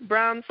a Chris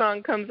Brown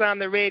song comes on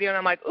the radio and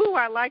I'm like, ooh,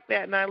 I like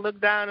that. And I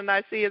look down and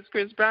I see it's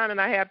Chris Brown and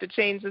I have to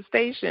change the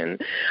station.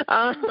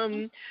 Well,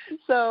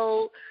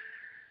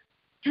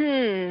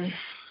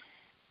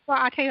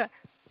 I'll tell you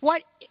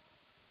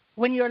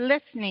when you're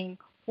listening,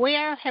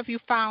 where have you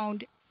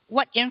found,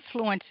 what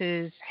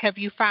influences have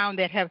you found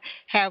that have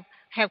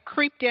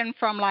creeped in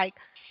from like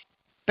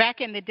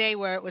back in the day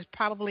where it was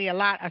probably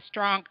a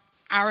strong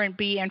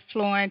R&B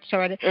influence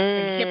or the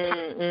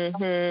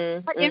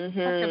hip-hop? What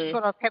influences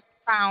sort of have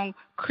found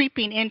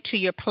creeping into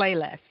your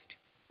playlist?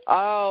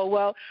 Oh,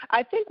 well,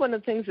 I think one of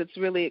the things that's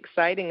really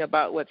exciting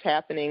about what's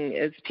happening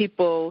is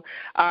people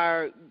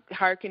are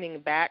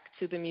hearkening back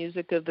to the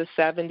music of the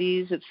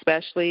 70s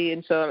especially,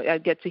 and so I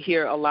get to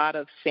hear a lot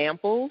of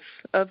samples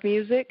of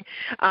music.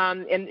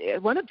 And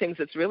one of the things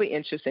that's really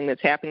interesting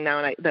that's happening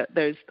now, and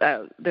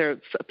there are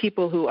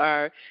people who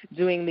are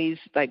doing these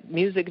like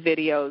music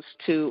videos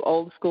to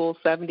old school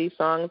 70s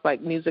songs,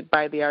 like Music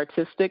by the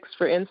Artistics,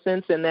 for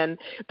instance, and then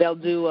they'll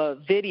do a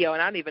video,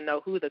 and I don't even know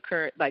who the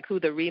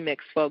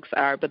remix folks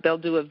are, but they'll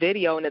do a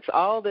video, and it's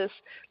all this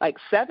like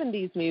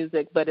 70s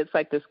music, but it's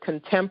like these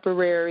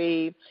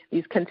contemporary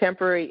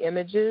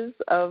images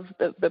of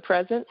the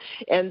present.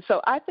 And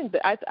so I think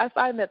that I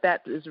find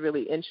that is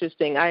really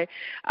interesting. I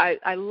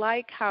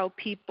like how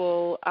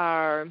people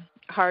are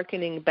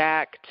hearkening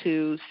back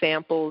to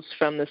samples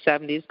from the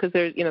 70s because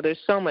there's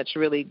so much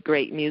really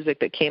great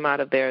music that came out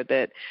of there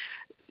that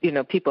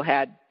people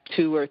had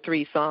 2 or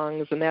 3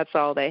 songs, and that's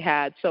all they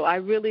had. So I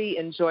really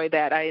enjoy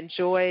that. I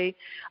enjoy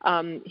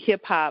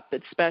hip-hop,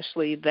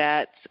 especially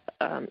that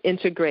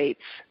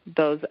integrates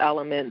those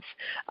elements.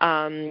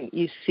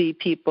 You see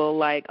people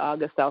like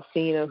August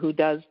Alsina who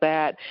does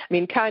that. I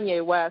mean,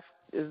 Kanye West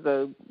is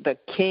the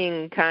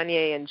king.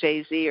 Kanye and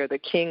Jay-Z are the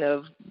king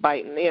of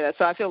biting.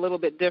 So I feel a little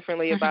bit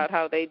differently about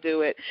how they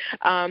do it.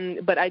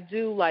 But I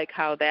do like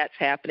how that's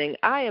happening.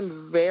 I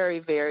am very,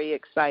 very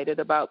excited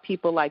about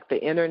people like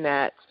the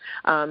Internet,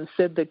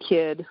 Sid the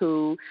Kid,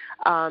 who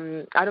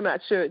I'm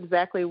not sure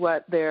exactly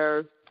what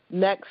their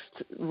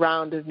next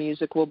round of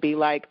music will be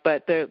like,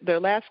 but their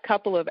last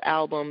couple of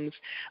albums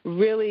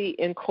really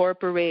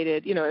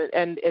incorporated,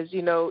 and as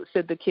you know,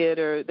 Sid the Kid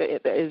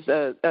is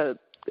a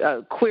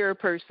queer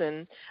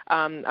person.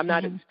 I'm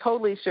not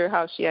totally sure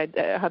how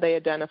they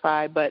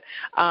identify, but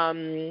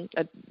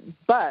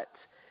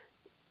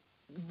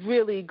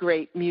really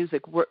great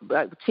music,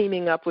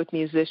 teaming up with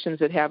musicians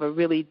that have a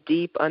really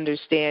deep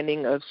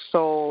understanding of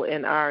soul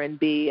and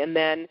R&B, and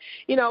then,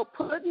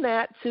 putting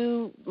that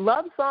to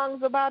love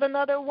songs about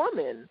another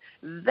woman.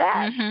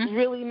 That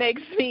really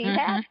makes me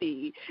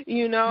happy.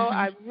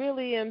 I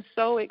really am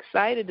so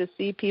excited to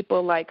see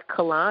people like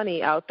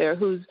Kalani out there,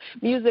 whose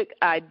music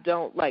I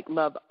don't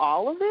love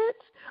all of it,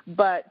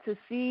 but to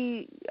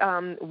see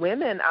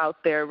women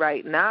out there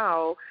right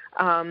now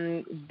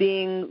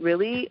being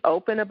really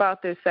open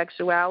about their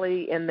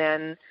sexuality and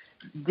then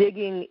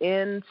digging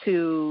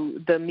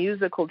into the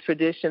musical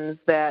traditions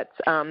that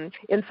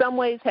in some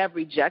ways have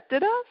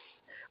rejected us,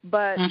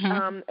 but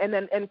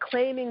and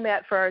claiming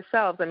that for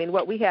ourselves. I mean,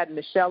 what we had,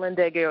 Michelle and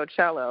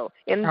Cello,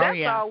 and that's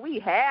all we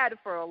had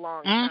for a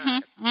long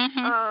time.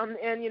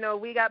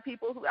 And we got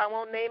people who, I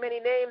won't name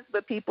any names,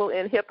 but people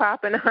in hip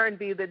hop and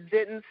R&B that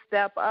didn't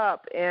step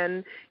up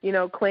and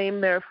claim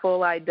their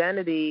full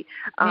identity.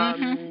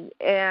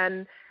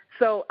 And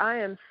so I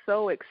am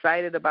so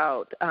excited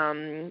about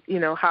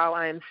how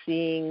I'm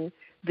seeing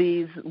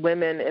these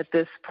women at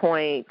this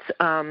point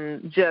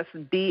just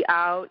be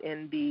out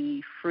and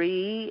be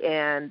free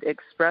and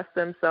express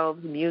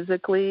themselves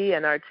musically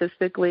and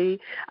artistically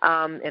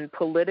and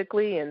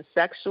politically and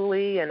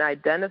sexually and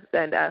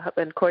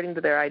according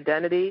to their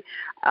identity.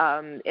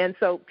 And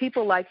so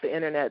people like the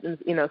Internet and,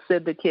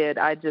 Sid the Kid,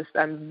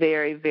 I'm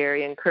very,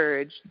 very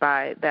encouraged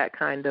by that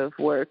kind of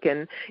work.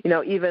 And,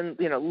 even,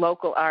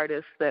 local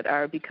artists that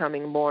are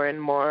becoming more and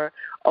more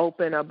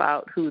open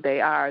about who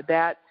they are,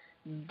 that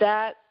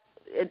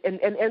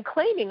and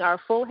claiming our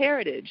full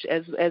heritage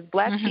as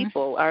Black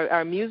people,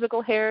 our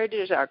musical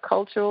heritage, our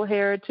cultural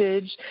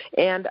heritage,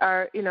 and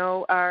our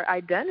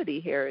identity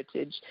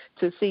heritage.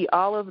 To see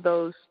all of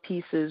those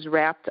pieces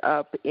wrapped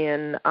up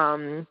in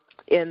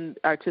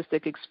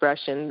artistic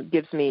expression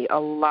gives me a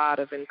lot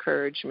of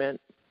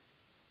encouragement.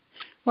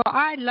 Well,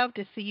 I'd love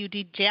to see you,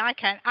 DJ.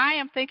 I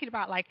am thinking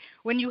about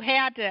when you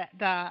had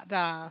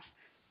the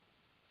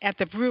at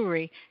the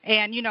brewery,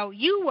 and you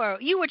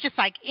were just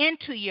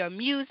into your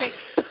music,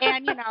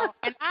 and and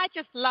I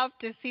just love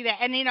to see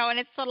that, and and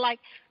it's sort of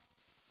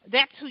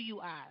that's who you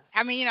are.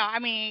 I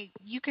mean,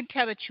 you can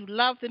tell that you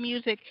love the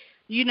music.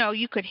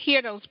 You could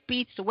hear those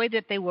beats, the way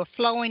that they were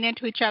flowing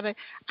into each other.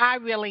 I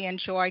really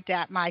enjoyed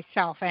that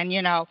myself, and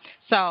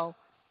so.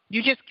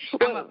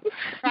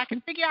 I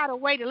can figure out a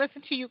way to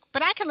listen to you,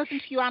 but I can listen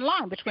to you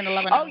online between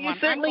 11 and 1. Oh, you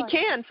certainly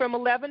can. From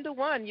 11 to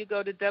 1, you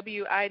go to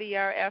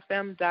WIDRFM.org,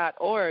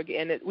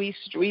 and we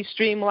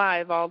stream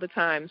live all the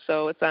time.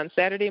 So it's on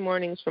Saturday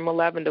mornings from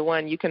 11 to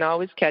 1. You can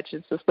always catch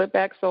it. It's a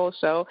Slipback Soul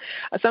show.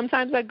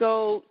 Sometimes I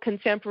go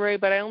contemporary,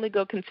 but I only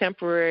go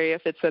contemporary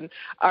if it's an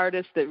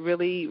artist that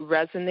really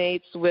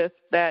resonates with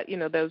that,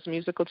 those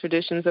musical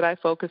traditions that I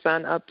focus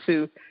on up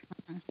to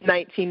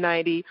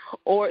 1990,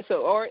 or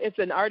it's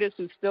an artist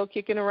who's still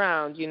kicking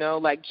around,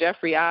 like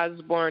Jeffrey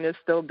Osborne is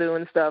still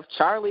doing stuff.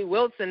 Charlie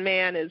Wilson,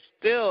 man, is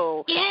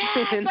still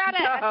doing stuff.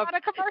 I saw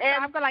the commercial.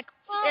 I'm like,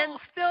 and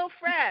still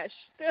fresh.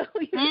 Still,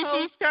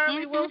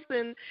 Charlie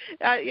Wilson.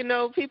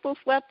 People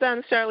slept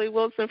on Charlie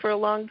Wilson for a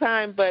long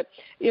time, but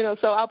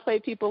so I'll play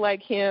people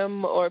like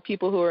him or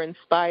people who are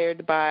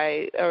inspired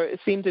by or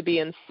seem to be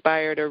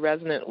inspired or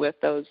resonant with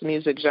those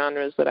music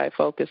genres that I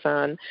focus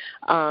on.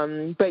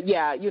 But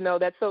yeah,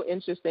 that's so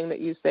interesting that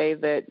you say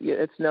that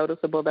it's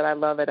noticeable that I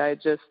love it. I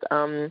just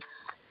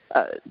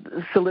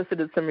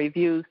solicited some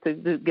reviews to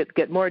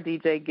get more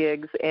DJ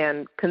gigs,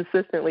 and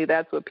consistently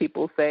that's what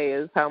people say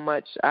is how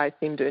much I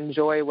seem to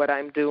enjoy what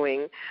I'm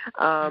doing,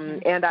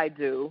 and I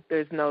do.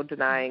 There's no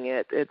denying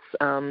it. It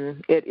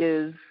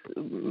is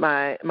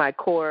my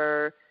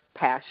core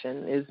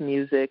passion is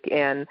music,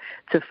 and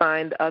to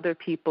find other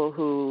people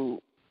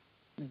who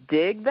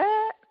dig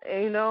that,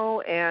 and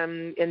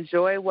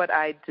enjoy what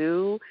I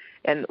do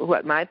and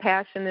what my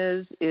passion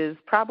is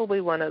probably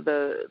one of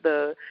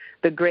the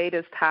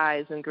greatest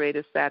highs and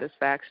greatest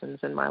satisfactions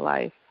in my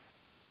life.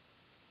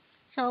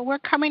 So we're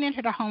coming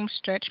into the home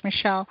stretch,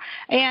 Michelle,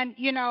 and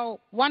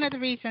one of the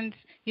reasons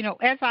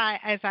as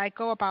I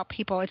go about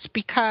people, it's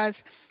because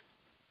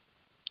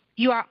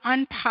you are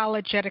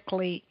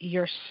unapologetically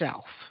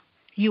yourself.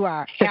 You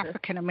are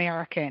African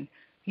American.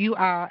 You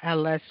are a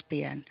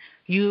lesbian.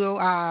 You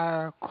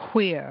are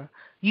queer.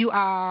 You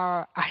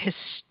are a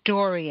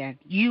historian.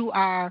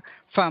 You're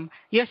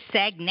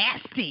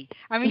Sagnasty.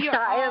 I mean,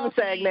 I am a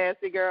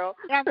Sagnasty girl.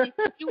 I mean,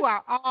 you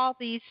are all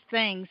these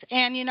things,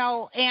 and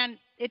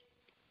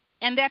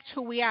and that's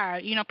who we are.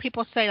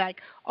 People say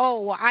like, oh,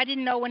 well, I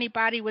didn't know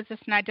anybody was this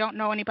and I don't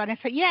know anybody. I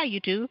say, yeah,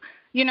 you do.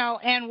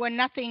 And we're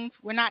not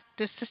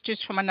the sisters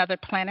from another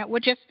planet.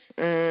 We're just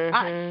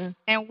us.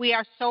 And we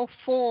are so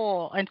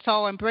full and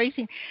so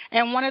embracing.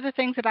 And one of the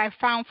things that I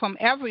found from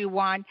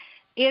everyone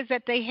is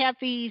that they have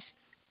these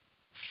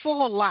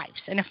full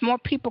lives. And if more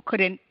people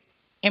could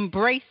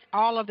embrace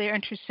all of their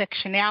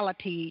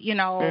intersectionality,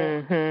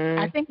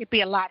 I think it'd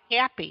be a lot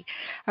happy.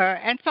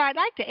 And so I'd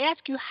like to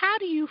ask you, how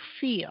do you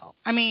feel?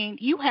 I mean,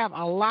 you have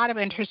a lot of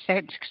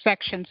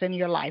intersections in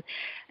your life.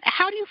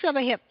 How do you feel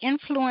they have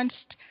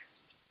influenced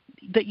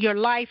your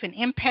life and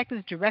impacted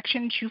the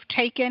directions you've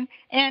taken?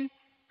 And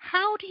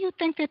how do you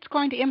think that's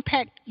going to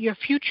impact your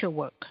future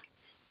work?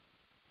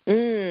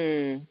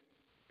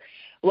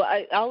 Well,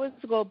 I always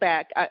go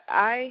back.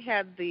 I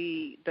had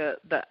the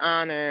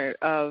honor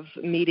of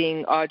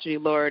meeting Audre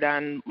Lorde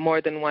on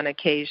more than one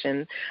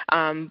occasion,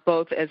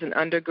 both as an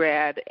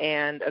undergrad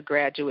and a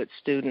graduate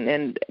student,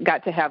 and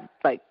got to have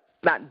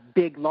not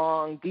big,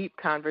 long, deep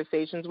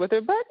conversations with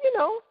her, but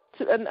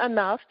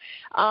enough.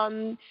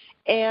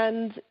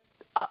 And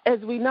as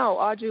we know,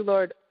 Audre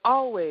Lorde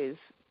always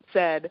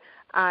said,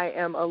 I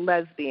am a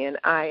lesbian,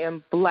 I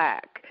am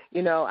Black,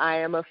 I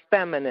am a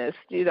feminist,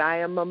 I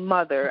am a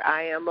mother,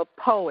 I am a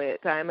poet,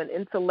 I am an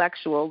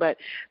intellectual. That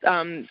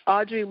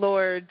Audre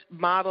Lorde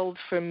modeled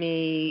for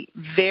me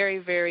very,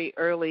 very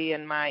early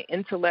in my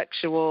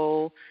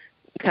intellectual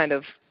kind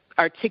of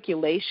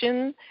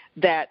articulation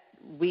that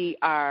we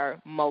are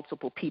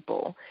multiple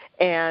people.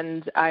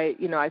 And I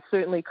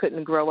certainly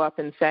couldn't grow up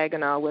in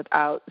Saginaw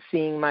without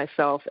seeing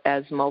myself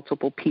as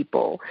multiple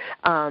people.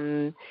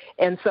 And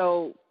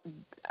so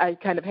I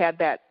kind of had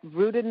that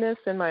rootedness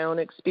in my own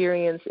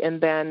experience, and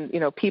then,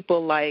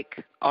 people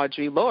like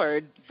Audre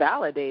Lorde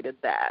validated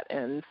that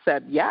and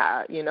said,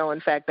 yeah,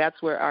 in fact,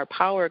 that's where our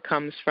power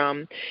comes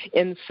from.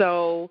 And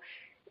so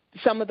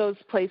some of those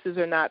places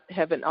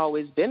haven't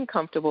always been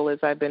comfortable as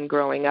I've been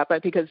growing up,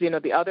 because,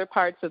 the other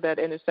parts of that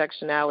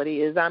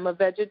intersectionality is I'm a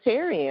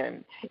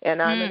vegetarian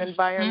and I'm an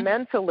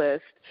environmentalist,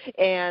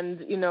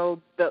 and,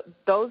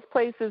 those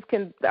places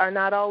are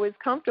not always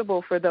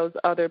comfortable for those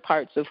other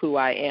parts of who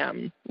I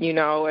am,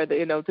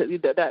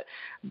 that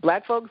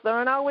Black folks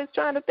aren't always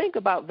trying to think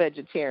about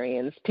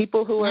vegetarians.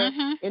 People who are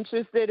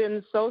interested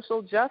in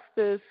social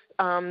justice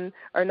don't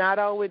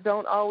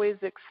always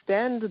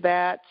extend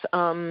that,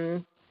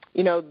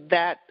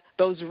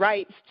 those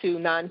rights to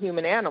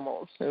non-human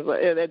animals.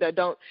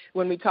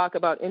 When we talk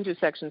about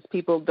intersections,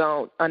 people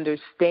don't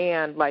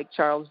understand, like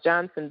Charles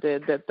Johnson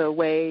did, that the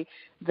way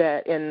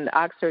that in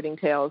Oxherding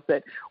Tales,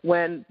 that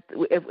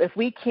if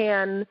we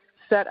can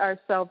set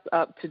ourselves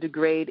up to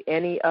degrade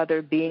any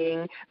other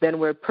being, then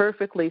we're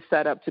perfectly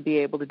set up to be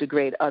able to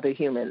degrade other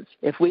humans.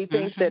 If we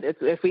think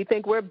if we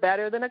think we're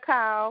better than a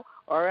cow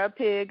or a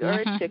pig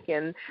or a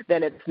chicken,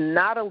 then it's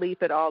not a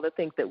leap at all to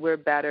think that we're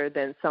better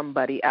than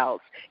somebody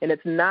else. And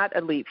it's not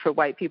a leap for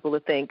white people to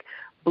think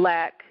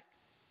Black,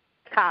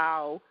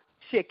 cow,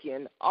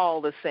 chicken, all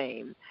the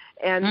same.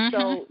 And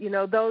so,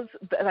 those,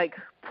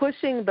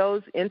 pushing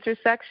those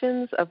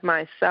intersections of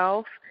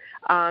myself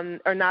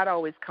are not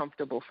always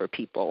comfortable for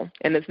people,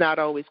 and it's not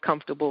always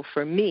comfortable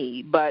for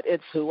me, but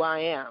it's who I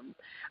am.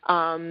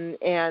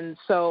 And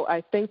so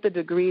I think the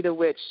degree to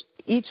which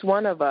each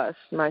one of us,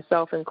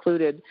 myself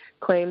included,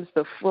 claims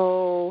the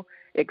full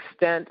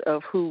extent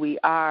of who we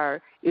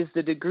are is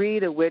the degree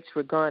to which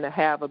we're going to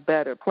have a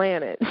better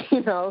planet,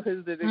 is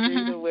the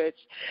degree to which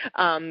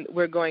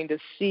we're going to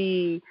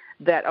see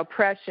that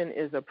oppression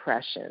is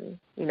oppression,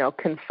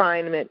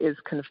 confinement is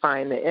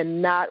confinement,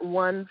 and not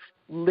one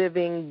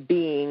living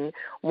being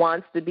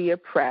wants to be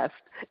oppressed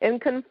and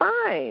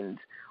confined,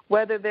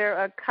 whether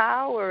they're a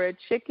cow or a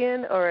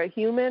chicken or a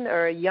human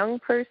or a young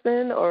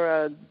person or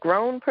a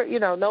grown person,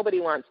 nobody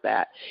wants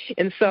that.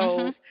 And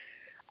so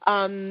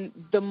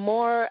the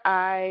more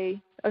I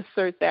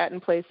assert that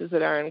in places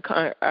that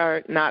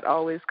are not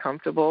always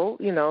comfortable,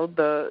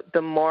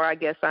 the more I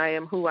guess I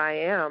am who I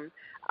am.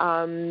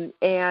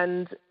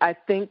 And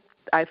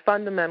I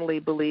fundamentally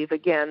believe,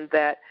 again,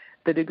 that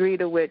the degree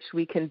to which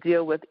we can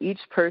deal with each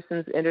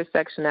person's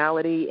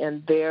intersectionality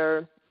and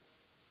their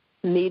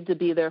need to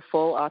be their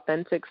full,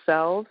 authentic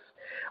selves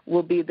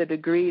will be the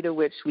degree to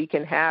which we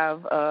can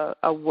have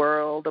a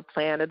world, a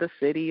planet, a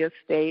city, a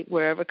state,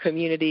 wherever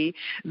community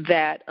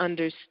that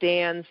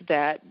understands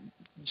that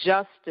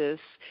justice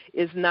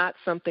is not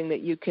something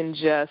that you can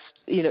just,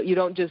 you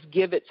don't just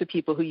give it to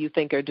people who you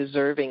think are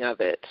deserving of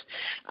it,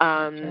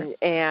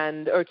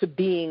 or to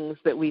beings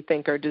that we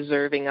think are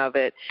deserving of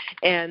it.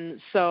 And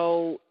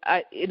so,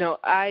 I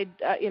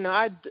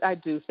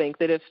do think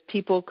that if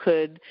people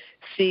could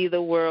see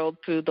the world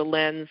through the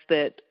lens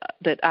that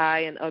I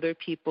and other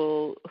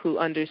people who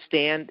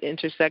understand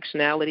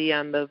intersectionality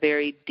on the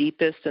very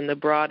deepest and the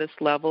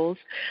broadest levels,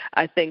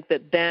 I think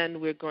that then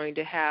we're going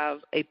to have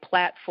a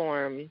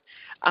platform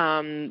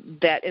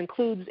that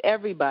includes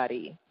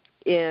everybody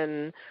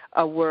in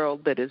a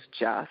world that is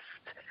just.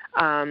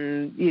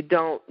 You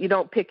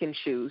don't pick and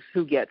choose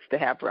who gets to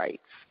have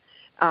rights.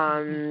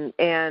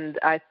 And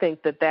I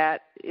think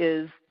that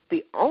is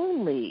the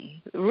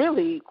only,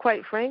 really,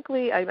 quite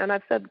frankly, and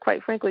I've said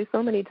quite frankly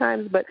so many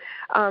times, but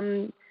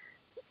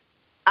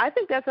I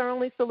think that's our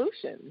only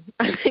solution.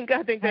 I think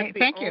that's the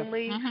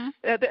only.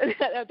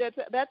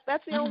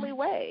 That's the only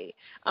way.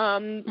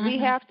 We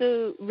have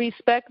to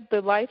respect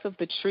the life of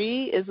the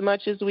tree as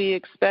much as we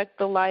expect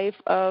the life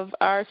of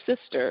our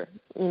sister.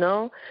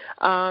 And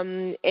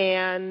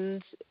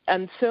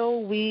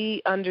until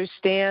we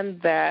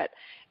understand that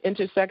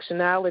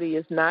intersectionality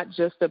is not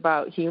just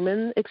about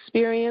human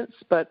experience,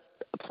 but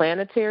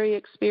planetary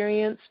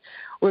experience,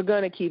 we're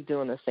going to keep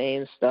doing the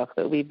same stuff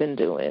that we've been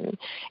doing.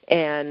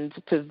 And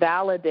to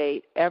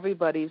validate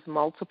everybody's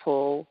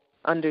multiple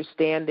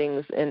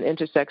understandings and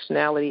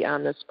intersectionality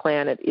on this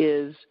planet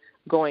is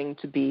going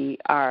to be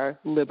our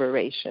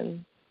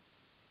liberation.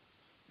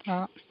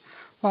 Well,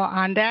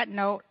 on that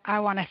note, I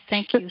want to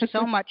thank you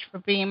so much for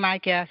being my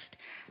guest.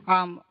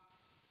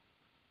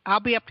 I'll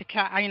be up to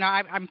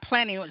I'm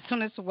planning as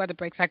soon as the weather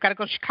breaks. I've got to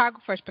go to Chicago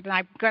first, but then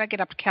I've got to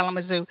get up to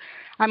Kalamazoo.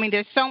 I mean,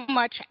 there's so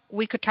much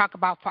we could talk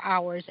about for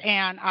hours,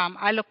 and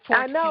I look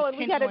forward to continuing. And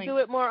we got to do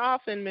it more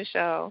often,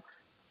 Michelle.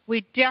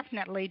 We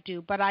definitely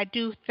do, but I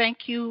do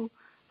thank you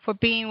for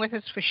being with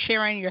us, for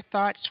sharing your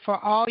thoughts,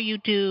 for all you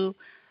do,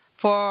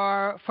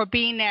 for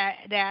being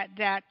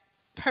that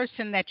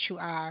person that you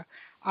are.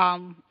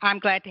 I'm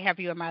glad to have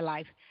you in my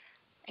life.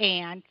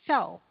 And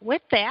so,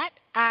 with that,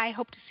 I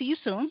hope to see you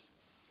soon.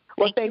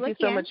 Well, thank you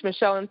so much,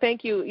 Michelle, and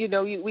thank you.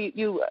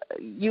 You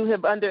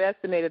have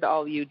underestimated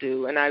all you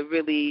do, and I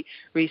really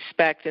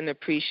respect and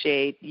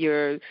appreciate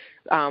your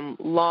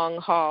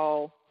long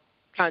haul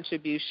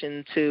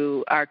contribution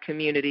to our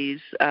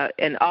communities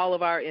and all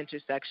of our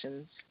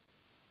intersections.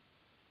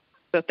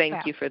 So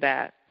thank you for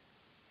that.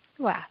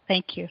 Well,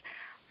 thank you.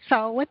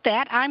 So with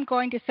that, I'm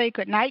going to say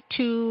goodnight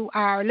to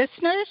our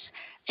listeners,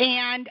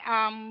 and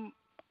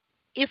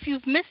if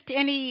you've missed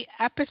any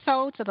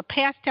episodes of the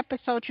past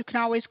episodes, you can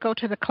always go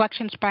to the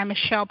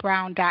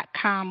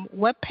collectionsbymichellebrown.com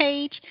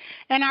webpage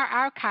and our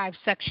archive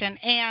section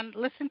and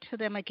listen to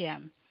them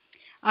again.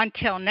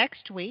 Until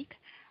next week,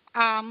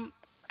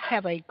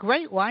 have a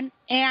great one,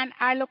 and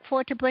I look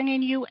forward to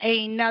bringing you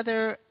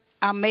another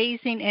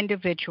amazing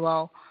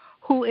individual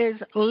who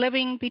is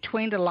living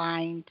between the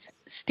lines,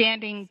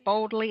 standing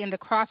boldly in the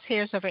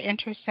crosshairs of our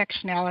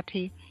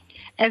intersectionality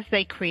as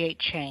they create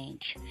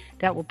change.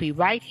 That will be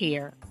right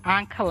here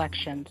on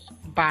Collections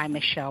by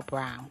Michelle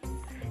Brown.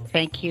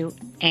 Thank you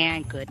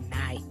and good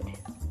night.